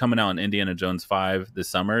he's coming out in Indiana Jones 5 this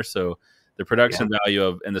summer. So the production value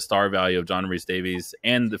of and the star value of John Rhys Davies,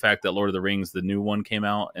 and the fact that Lord of the Rings, the new one, came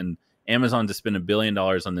out, and Amazon just spent $1 billion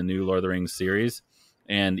on the new Lord of the Rings series.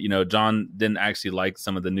 And John didn't actually like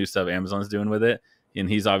some of the new stuff Amazon's doing with it, and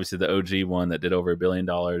he's obviously the OG one that did over $1 billion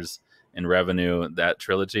in revenue, that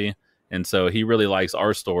trilogy. And so he really likes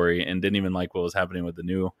our story and didn't even like what was happening with the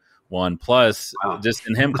new one. Plus, just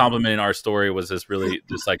in him complimenting our story was just really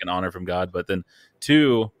just like an honor from God. But then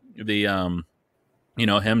two, the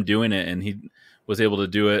him doing it, and he was able to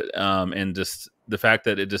do it, and just the fact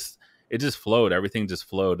that it just flowed, everything just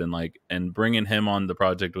flowed, and bringing him on the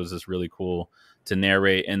project was just really cool to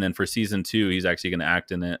narrate. And then for season 2, he's actually going to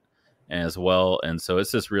act in it as well. And so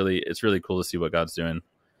it's really cool to see what God's doing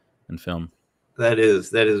in film. That is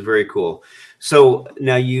very cool. So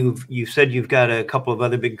now you've said you've got a couple of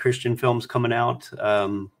other big Christian films coming out.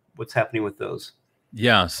 What's happening with those?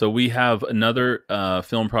 Yeah, so we have another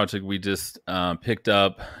film project we just picked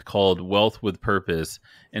up called Wealth with Purpose.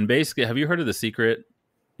 And basically, have you heard of The Secret?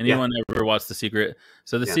 Anyone ever watched The Secret?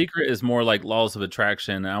 So The Secret is more like laws of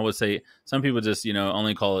attraction. And I would say some people just,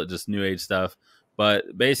 only call it just new age stuff.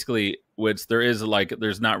 But basically,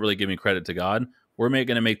 there's not really giving credit to God. We're going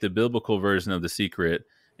to make the biblical version of The Secret.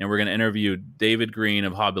 And we're going to interview David Green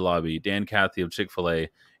of Hobby Lobby, Dan Cathy of Chick-fil-A.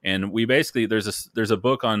 And we basically, there's a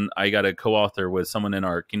book I got a co-author with someone in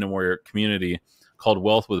our Kingdom Warrior community called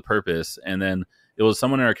Wealth with Purpose. And then it was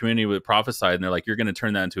someone in our community who prophesied, and they're like, you're going to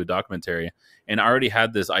turn that into a documentary. And I already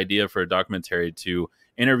had this idea for a documentary to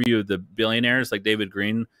interview the billionaires like David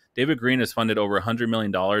Green. David Green has funded over $100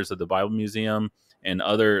 million of the Bible Museum and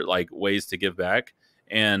other ways to give back.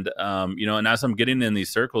 And, and as I'm getting in these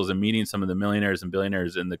circles and meeting some of the millionaires and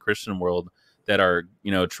billionaires in the Christian world that are,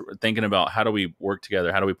 thinking about how do we work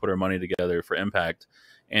together? How do we put our money together for impact?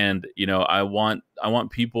 And, I want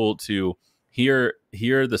people to hear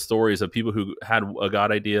the stories of people who had a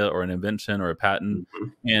God idea or an invention or a patent. Mm-hmm.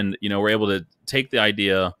 And, we're able to take the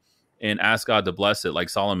idea and ask God to bless it. Like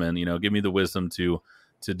Solomon, give me the wisdom to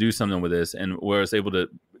do something with this. And where it's able to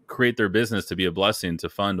create their business to be a blessing to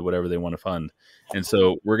fund whatever they want to fund. And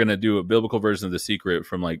so we're going to do a biblical version of The Secret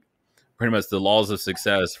from pretty much the laws of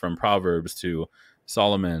success from Proverbs to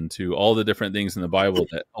Solomon to all the different things in the Bible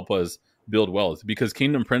that help us build wealth. Because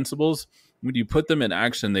kingdom principles, when you put them in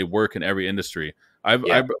action, they work in every industry. I've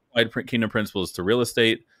applied kingdom principles to real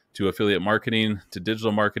estate, to affiliate marketing, to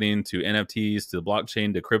digital marketing, to NFTs, to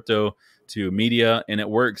blockchain, to crypto, to media, and it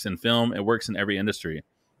works in film. It works in every industry.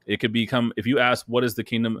 It could become, if you ask, what is the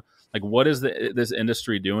kingdom, like what is this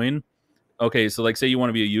industry doing? Okay, so like say you want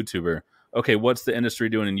to be a YouTuber. Okay, what's the industry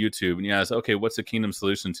doing in YouTube? And you ask, okay, what's the kingdom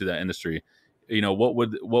solution to that industry? You know, what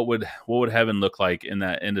would heaven look like in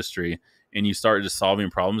that industry? And you start just solving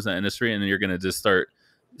problems in that industry, and then you're going to just start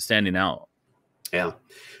standing out. Yeah,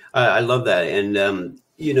 I love that. And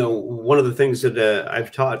you know, one of the things that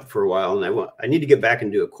I've taught for a while, and I need to get back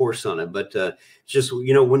and do a course on it, but just,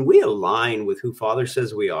 you know, when we align with who Father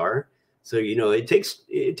says we are, so, you know, it takes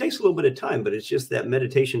a little bit of time, but it's just that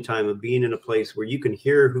meditation time of being in a place where you can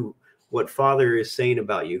hear what Father is saying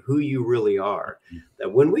about you, who you really are.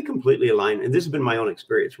 That when we completely align, and this has been my own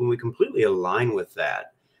experience, when we completely align with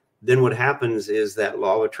that, then what happens is that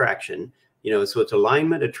law of attraction, you know, so it's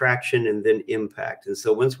alignment, attraction, and then impact. And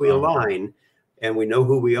so once we align and we know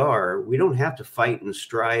who we are, we don't have to fight and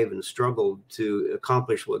strive and struggle to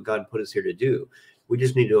accomplish what God put us here to do. We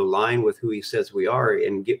just need to align with who he says we are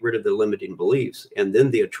and get rid of the limiting beliefs. And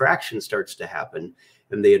then the attraction starts to happen.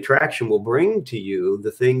 And the attraction will bring to you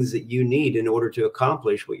the things that you need in order to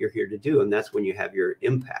accomplish what you're here to do. And that's when you have your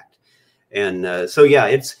impact. And so, yeah,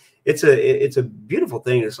 it's a beautiful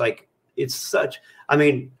thing. It's like, it's such, I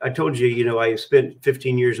mean, I told you, you know, I spent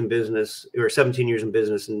 15 years in business or 17 years in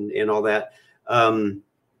business and all that.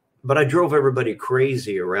 But I drove everybody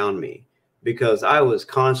crazy around me because I was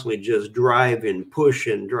constantly just driving,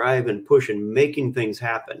 pushing, making things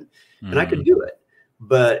happen. And I could do it.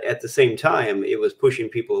 But at the same time, it was pushing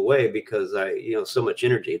people away because so much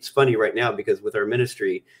energy. It's funny right now because with our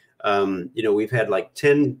ministry, you know, we've had like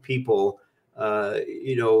 10 people,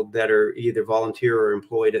 you know, that are either volunteer or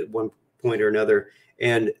employed at one point or another.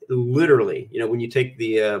 And literally, you know, when you take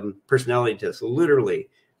the personality test, literally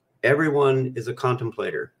everyone is a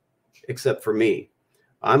contemplator except for me.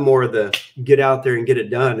 I'm more of the get out there and get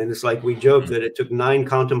it done. And it's like we joke that it took 9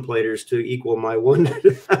 contemplators to equal my one,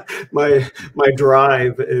 my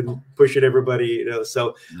drive and pushing everybody, you know.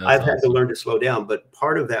 So I've had to learn to slow down. But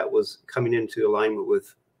part of that was coming into alignment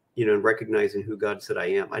with, you know, recognizing who God said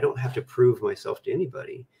I am. I don't have to prove myself to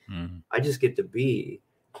anybody. I just get to be.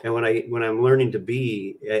 And when I'm learning to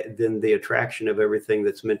be, then the attraction of everything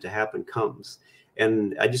that's meant to happen comes.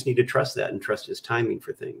 And I just need to trust that and trust his timing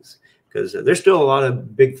for things. Because there's still a lot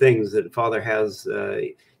of big things that Father has,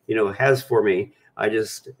 you know, has for me. I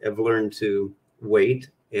just have learned to wait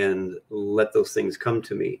and let those things come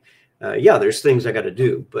to me. Yeah, there's things I got to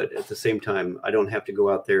do, but at the same time, I don't have to go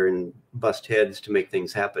out there and bust heads to make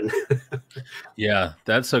things happen. Yeah,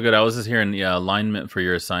 that's so good. I was just hearing, alignment for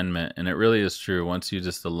your assignment, and it really is true. Once you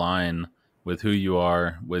just align with who you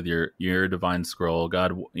are, with your divine scroll,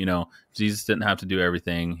 God, you know, Jesus didn't have to do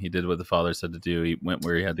everything. He did what the Father said to do. He went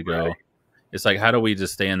where he had to go. Right. It's like, how do we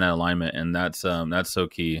just stay in that alignment? And that's so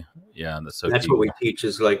key. Yeah, that's key. What we teach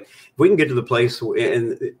is like, if we can get to the place,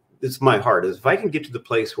 and it's my heart, is if I can get to the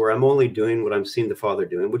place where I'm only doing what I'm seeing the Father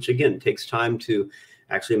doing, which again takes time to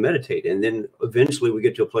actually meditate, and then eventually we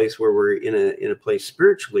get to a place where we're in a place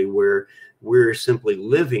spiritually where we're simply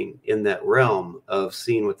living in that realm of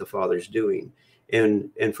seeing what the Father's doing. And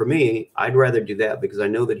for me, I'd rather do that because I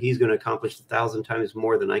know that he's going to accomplish 1,000 times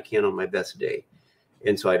more than I can on my best day.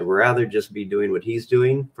 And so I'd rather just be doing what he's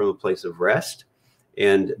doing from a place of rest,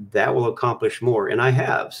 and that will accomplish more. And I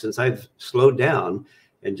have, since I've slowed down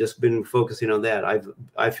and just been focusing on that,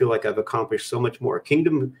 I feel like I've accomplished so much more.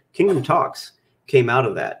 Kingdom Talks came out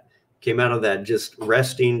of that, just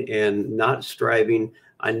resting and not striving.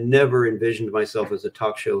 I never envisioned myself as a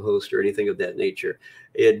talk show host or anything of that nature.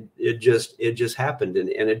 It just happened, and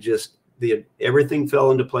everything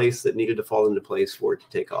fell into place that needed to fall into place for it to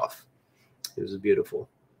take off. It was beautiful.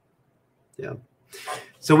 Yeah.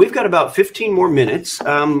 So we've got about 15 more minutes.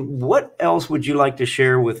 What else would you like to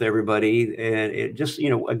share with everybody? And it just,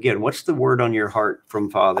 you know, again, what's the word on your heart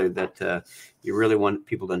from Father that you really want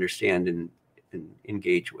people to understand and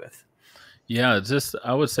engage with? Yeah,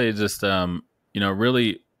 I would say you know,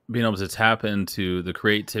 really being able to tap into the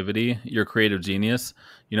creativity, your creative genius.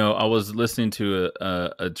 You know, I was listening to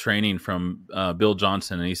a training from Bill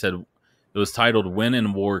Johnson, and he said it was titled "Win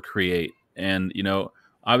in War, Create." And, you know,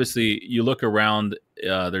 obviously you look around,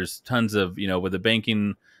 there's tons of, you know, with the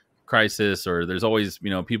banking crisis, or there's always, you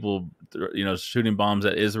know, people, you know, shooting bombs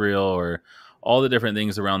at Israel, or all the different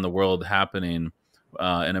things around the world happening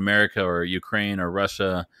in America or Ukraine or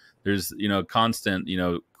Russia. There's, you know, constant, you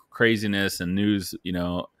know, craziness and news, you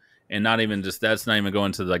know, and not even just, that's not even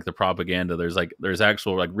going to like the propaganda. There's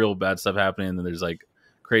actual like real bad stuff happening, and there's like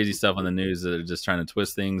crazy stuff on the news that are just trying to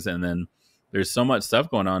twist things. And then there's so much stuff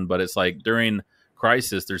going on, but it's like during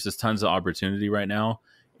crisis, there's just tons of opportunity right now.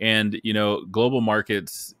 And, you know, global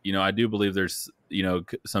markets, you know, I do believe there's, you know,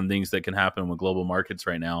 some things that can happen with global markets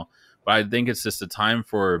right now, but I think it's just a time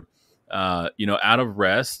for, you know, out of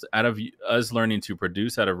rest, out of us learning to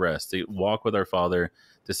produce out of rest, to walk with our Father,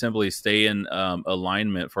 to simply stay in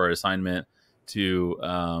alignment for our assignment, to,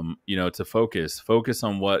 you know, to focus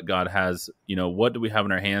on what God has. You know, what do we have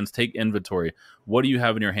in our hands? Take inventory. What do you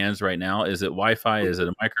have in your hands right now? Is it Wi-Fi? Is it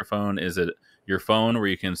a microphone? Is it your phone where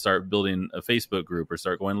you can start building a Facebook group or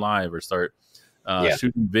start going live or start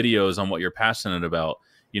shooting videos on what you're passionate about?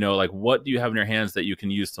 You know, like, what do you have in your hands that you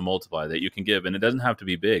can use to multiply, that you can give? And it doesn't have to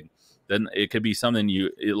be big. Then it could be something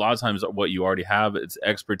a lot of times what you already have, it's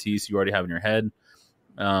expertise you already have in your head.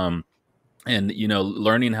 And, you know,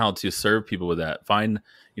 learning how to serve people with that. Find,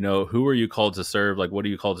 you know, who are you called to serve? Like, what are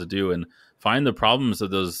you called to do? And find the problems of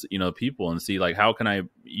those, you know, people, and see, like, how can I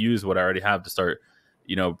use what I already have to start,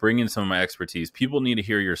 you know, bringing some of my expertise. People need to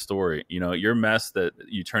hear your story. You know, your mess that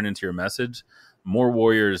you turn into your message. More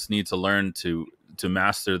warriors need to learn to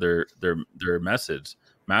master their message,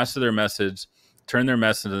 master their message, turn their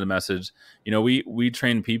mess into the message. You know, we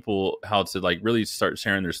train people how to like really start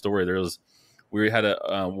sharing their story. We had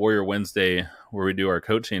a Warrior Wednesday where we do our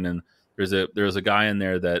coaching, and there was a guy in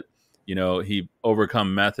there that, you know, he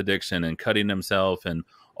overcome meth addiction and cutting himself and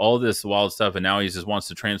all this wild stuff, and now he just wants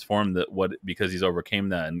to transform because he's overcame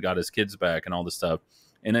that and got his kids back and all this stuff.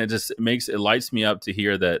 And it lights me up to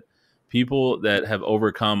hear that people that have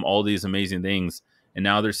overcome all these amazing things, and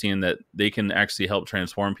now they're seeing that they can actually help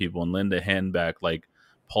transform people and lend a hand back, like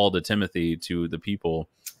Paul to Timothy, to the people,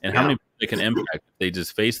 and how many people they can impact. They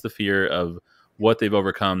just face the fear of what they've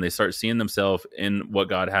overcome. They start seeing themselves in what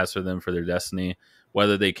God has for them for their destiny,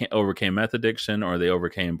 whether they overcame meth addiction, or they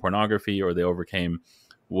overcame pornography, or they overcame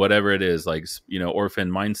whatever it is, like, you know, orphan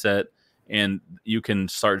mindset. And you can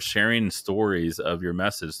start sharing stories of your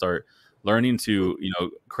message, start learning to, you know,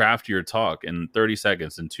 craft your talk in 30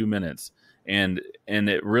 seconds, in 2 minutes. And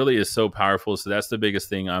it really is so powerful. So that's the biggest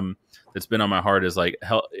thing that's been on my heart, is like,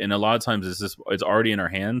 and a lot of times it's already in our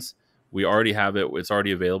hands. We already have it. It's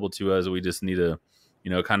already available to us. We just need to,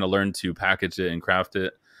 you know, kind of learn to package it and craft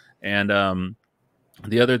it. And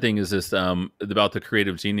the other thing is this, about the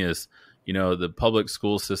creative genius, you know, the public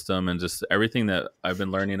school system, and just everything that I've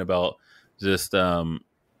been learning about, just,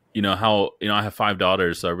 you know, how, you know, I have 5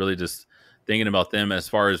 daughters. So I really just thinking about them as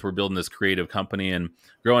far as we're building this creative company. And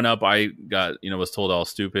growing up, I got, you know, was told I was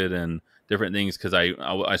stupid and different things because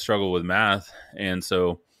I struggle with math. And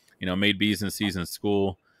so, you know, made B's and C's in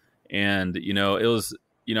school. And, you know, it was,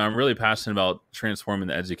 you know, I'm really passionate about transforming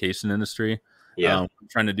the education industry. Yeah.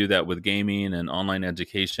 Trying to do that with gaming and online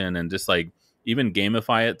education, and just like even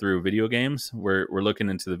gamify it through video games. We're looking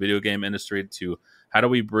into the video game industry to how do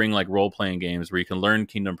we bring like role-playing games where you can learn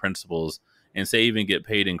kingdom principles and say even get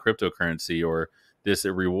paid in cryptocurrency or this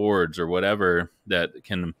rewards or whatever that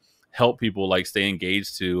can help people like stay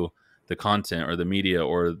engaged to the content or the media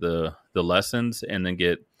or the lessons, and then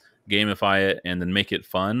gamify it and then make it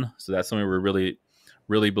fun. So that's something we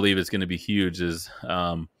really believe is going to be huge, is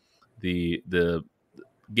the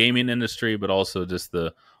gaming industry, but also just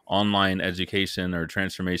the online education or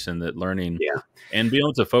transformation, that learning, and be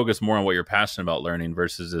able to focus more on what you're passionate about learning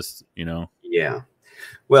versus just, you know. Yeah.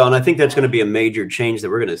 Well, and I think that's going to be a major change that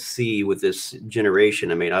we're going to see with this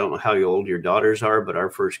generation. I mean, I don't know how old your daughters are, but our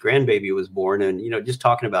first grandbaby was born, and, you know, just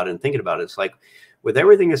talking about it and thinking about it, it's like with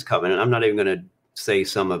everything that's coming, and I'm not even going to say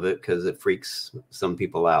some of it because it freaks some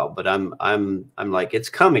people out, but I'm like, it's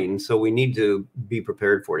coming. So we need to be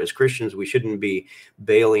prepared for it. As Christians, we shouldn't be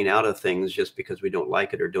bailing out of things just because we don't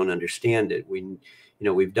like it or don't understand it. You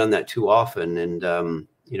know, we've done that too often. And,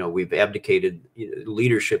 you know, we've abdicated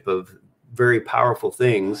leadership of very powerful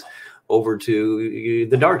things over to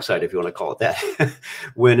the dark side, if you want to call it that,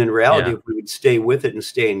 when in reality, if we would stay with it and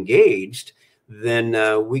stay engaged, then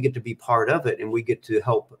we get to be part of it, and we get to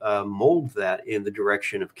help mold that in the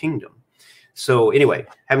direction of kingdom. So anyway,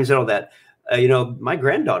 having said all that, you know, my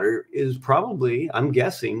granddaughter is probably, I'm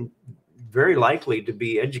guessing, very likely to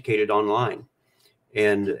be educated online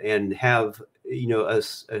and have, you know,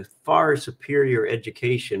 a far superior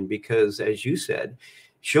education, because, as you said,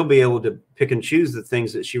 she'll be able to pick and choose the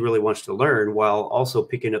things that she really wants to learn, while also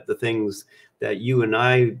picking up the things that you and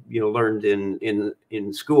I, you know, learned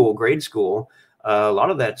in school, grade school. A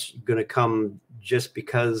lot of that's going to come just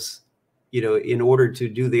because, you know, in order to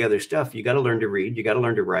do the other stuff, you got to learn to read, you got to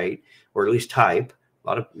learn to write, or at least type. A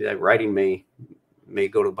lot of writing may may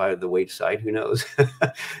go to by the wayside. Who knows?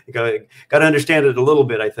 You got to understand it a little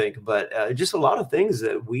bit, I think. But just a lot of things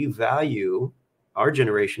that we value, our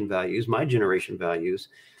generation values, my generation values,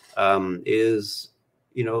 is,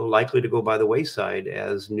 you know, likely to go by the wayside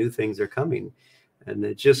as new things are coming. And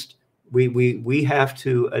it just, we have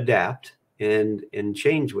to adapt and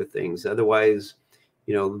change with things. Otherwise,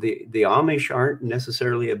 you know, the Amish aren't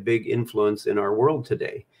necessarily a big influence in our world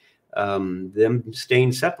today. Them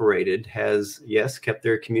staying separated has, yes, kept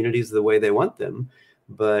their communities the way they want them,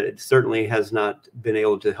 but it certainly has not been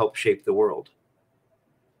able to help shape the world.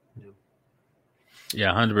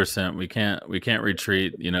 Yeah, 100%. We can't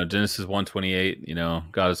retreat. You know, Genesis 1:28, you know,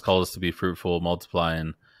 God has called us to be fruitful, multiply,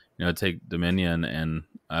 and, you know, take dominion. And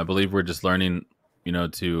I believe we're just learning, you know,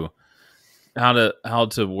 how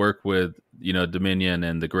to work with, you know, dominion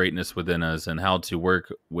and the greatness within us, and how to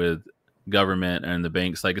work with government and the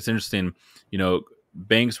banks. Like, it's interesting, you know,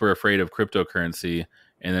 banks were afraid of cryptocurrency,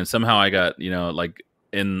 and then somehow I got, you know, like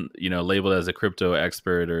labeled as a crypto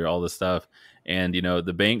expert or all this stuff. And, you know,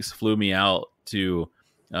 the banks flew me out to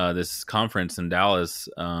this conference in Dallas,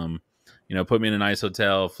 you know, put me in a nice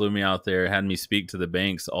hotel, flew me out there, had me speak to the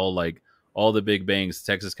banks, all the big banks,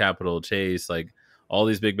 Texas Capital, Chase, like all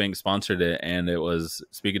these big banks sponsored it. And it was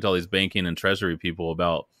speaking to all these banking and treasury people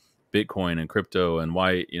about Bitcoin and crypto, and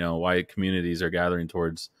why communities are gathering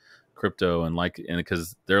towards crypto, and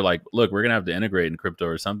because they're like, look, we're going to have to integrate in crypto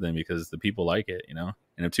or something because the people like it, you know,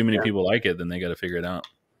 and if too many people like it, then they got to figure it out.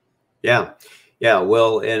 Yeah. Yeah.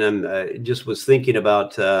 Well, and I'm just was thinking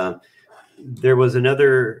about, there was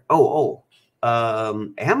another,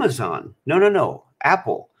 Amazon. No.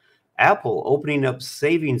 Apple opening up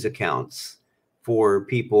savings accounts for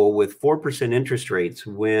people with 4% interest rates,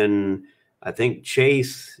 when I think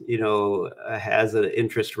Chase, you know, has an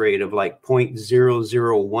interest rate of like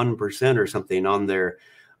 0.001% or something on their,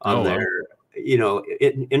 you know,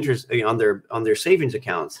 interest on their savings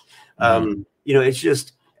accounts. Mm-hmm. You know, it's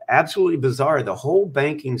just absolutely bizarre. The whole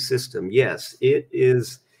banking system, yes, it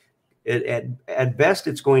is. At best,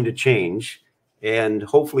 it's going to change, and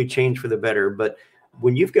hopefully change for the better. But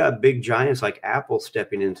when you've got big giants like Apple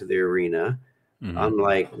stepping into the arena, Mm-hmm. I'm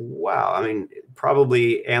like, wow. I mean,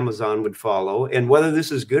 probably Amazon would follow. And whether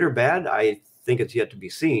this is good or bad, I think it's yet to be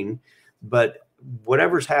seen. But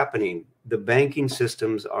whatever's happening, the banking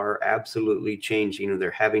systems are absolutely changing, and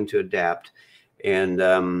they're having to adapt.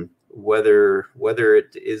 And whether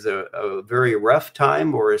it is a very rough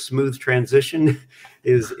time or a smooth transition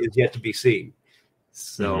is yet to be seen.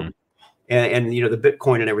 So, Mm-hmm. and you know, the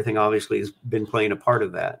Bitcoin and everything obviously has been playing a part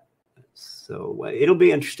of that. So it'll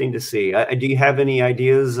be interesting to see. Do you have any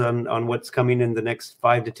ideas on what's coming in the next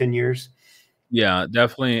 5 to 10 years? Yeah,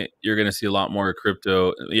 definitely. You're going to see a lot more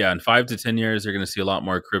crypto. Yeah, in 5 to 10 years, you're going to see a lot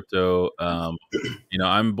more crypto. You know,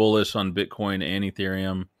 I'm bullish on Bitcoin and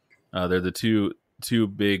Ethereum. They're the two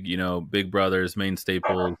big, you know, big brothers, main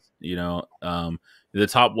staples. You know, the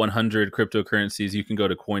top 100 cryptocurrencies. You can go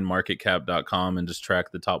to coinmarketcap.com and just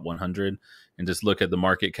track the top 100 and just look at the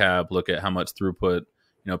market cap, look at how much throughput,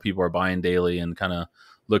 you know, people are buying daily, and kind of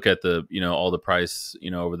look at the, you know, all the price,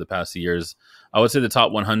 you know, over the past years. I would say the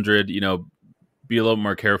top 100, you know, be a little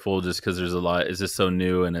more careful, just because there's a lot. It's just so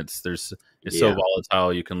new, and it's so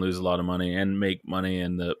volatile. You can lose a lot of money and make money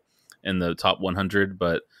in the top 100.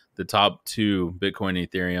 But the top 2, Bitcoin,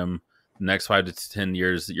 Ethereum, next 5 to 10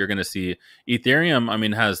 years, you're going to see Ethereum. I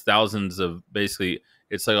mean, has thousands of, basically,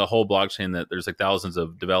 it's like a whole blockchain that there's like thousands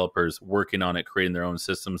of developers working on it, creating their own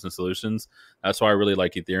systems and solutions. That's why I really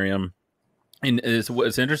like Ethereum. And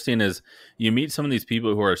what's interesting is you meet some of these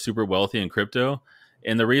people who are super wealthy in crypto.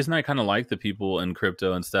 And the reason I kind of like the people in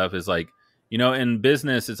crypto and stuff is, like, you know, in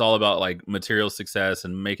business, it's all about like material success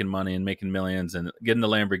and making money and making millions and getting the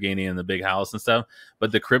Lamborghini and the big house and stuff.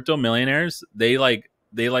 But the crypto millionaires, they rent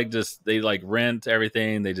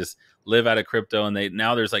everything. They just live out of crypto. And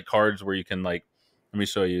now there's like cards where you can, like, let me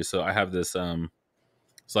show you. So I have this,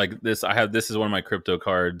 it's like this, this is one of my crypto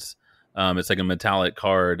cards. It's like a metallic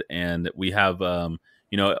card, and we have,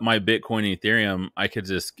 you know, my Bitcoin, Ethereum, I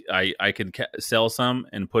could sell some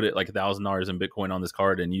and put it like $1,000 in Bitcoin on this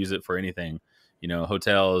card and use it for anything, you know,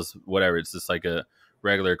 hotels, whatever. It's just like a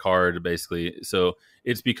regular card, basically. So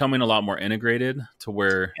it's becoming a lot more integrated to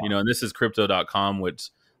where, you know, and this is crypto.com, which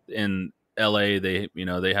in LA, they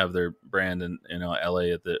have their brand in, you know,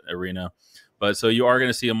 LA at the arena. But so you are going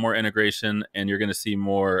to see a more integration, and you're going to see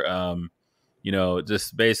more, you know,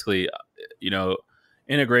 just basically, you know,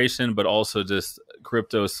 integration, but also just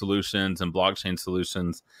crypto solutions and blockchain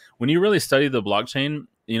solutions. When you really study the blockchain,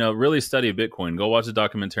 you know, really study Bitcoin, go watch a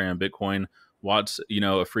documentary on Bitcoin, watch, you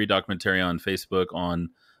know, a free documentary on Facebook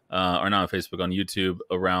on, or not on Facebook, on YouTube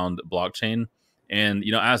around blockchain. and,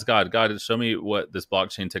 ask God, show me what this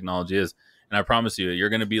blockchain technology is. And I promise you, you're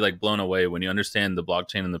going to be like blown away when you understand the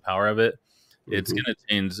blockchain and the power of it. It's going to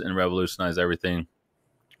change and revolutionize everything.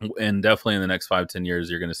 And definitely in the next 5-10 years,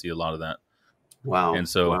 you're going to see a lot of that. Wow. And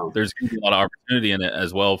so there's going to be a lot of opportunity in it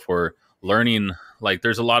as well for learning. Like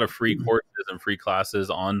there's a lot of free courses and free classes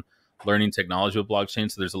on learning technology with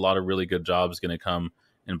blockchain. So there's a lot of really good jobs going to come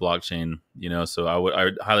in blockchain, so I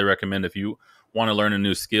would highly recommend, if you want to learn a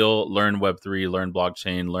new skill, learn Web3, learn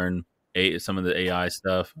blockchain, learn some of the AI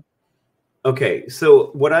stuff. Okay,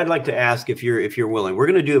 so what I'd like to ask, if you're willing, we're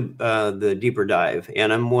going to do the deeper dive,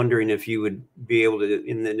 and I'm wondering if you would be able to,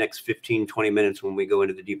 in the next 15-20 minutes when we go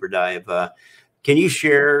into the deeper dive, can you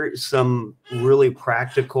share some really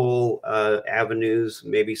practical avenues,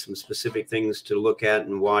 maybe some specific things to look at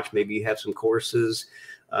and watch? Maybe you have some courses,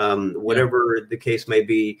 whatever the case may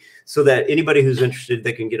be, so that anybody who's interested,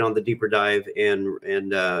 they can get on the deeper dive and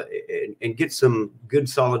get some good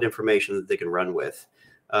solid information that they can run with.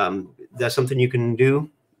 That's something you can do?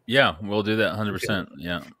 Yeah, we'll do that 100%. Okay.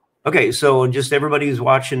 Yeah. Okay, so just everybody who's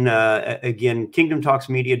watching, again,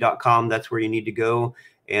 kingdomtalksmedia.com, that's where you need to go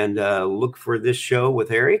and look for this show with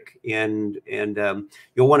Eric, and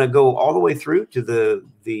you'll want to go all the way through to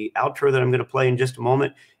the outro that I'm going to play in just a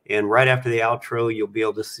moment. And right after the outro, you'll be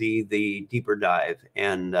able to see the deeper dive.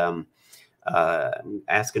 And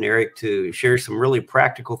asking Eric to share some really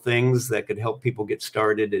practical things that could help people get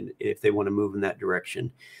started and if they want to move in that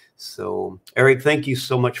direction. So, Eric, thank you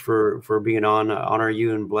so much for being on. I honor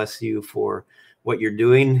you and bless you for what you're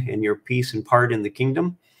doing and your piece and part in the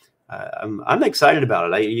kingdom. I'm excited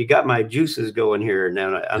about it. You got my juices going here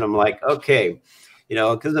now, and I'm like, okay,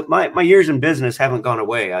 because my years in business haven't gone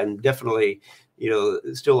away. I'm definitely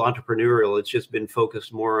still entrepreneurial. It's just been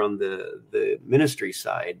focused more on the ministry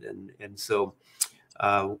side. And so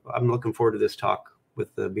I'm looking forward to this talk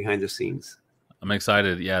with the behind the scenes. I'm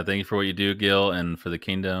excited. Yeah. Thank you for what you do, Gil, and for the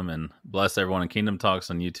kingdom, and bless everyone in Kingdom Talks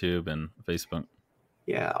on YouTube and Facebook.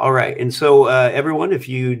 Yeah. All right. And so everyone, if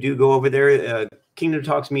you do go over there, Kingdom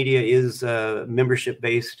Talks Media is membership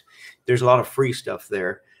based. There's a lot of free stuff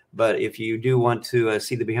there. But if you do want to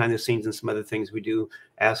see the behind the scenes and some other things, we do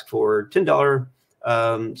ask for $10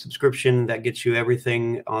 subscription. That gets you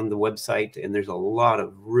everything on the website. And there's a lot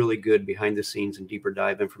of really good behind the scenes and deeper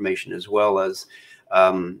dive information, as well as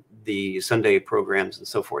the Sunday programs and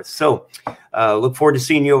so forth. So look forward to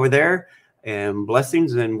seeing you over there, and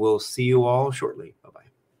blessings, and we'll see you all shortly. Bye-bye.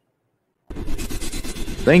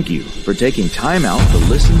 Thank you for taking time out to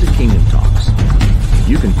listen to Kingdom Talks.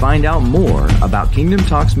 You can find out more about Kingdom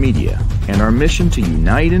Talks Media and our mission to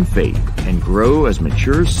unite in faith and grow as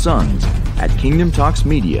mature sons at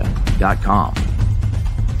kingdomtalksmedia.com.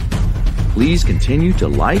 Please continue to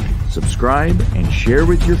like, subscribe, and share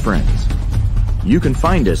with your friends. You can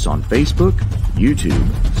find us on Facebook, YouTube,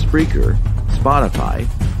 Spreaker, Spotify,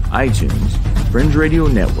 iTunes, Fringe Radio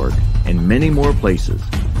Network, and many more places.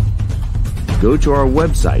 Go to our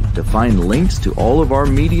website to find links to all of our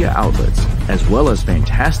media outlets, as well as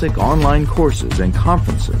fantastic online courses and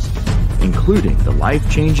conferences, including the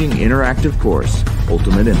life-changing interactive course,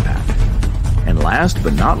 Ultimate Impact. And last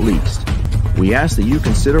but not least, we ask that you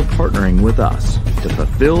consider partnering with us to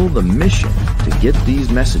fulfill the mission to get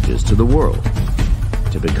these messages to the world.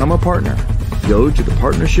 To become a partner, go to the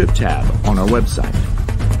Partnership tab on our website.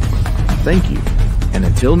 Thank you, and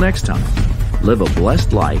until next time, live a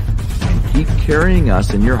blessed life and keep carrying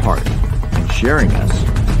us in your heart and sharing us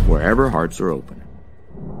wherever hearts are open.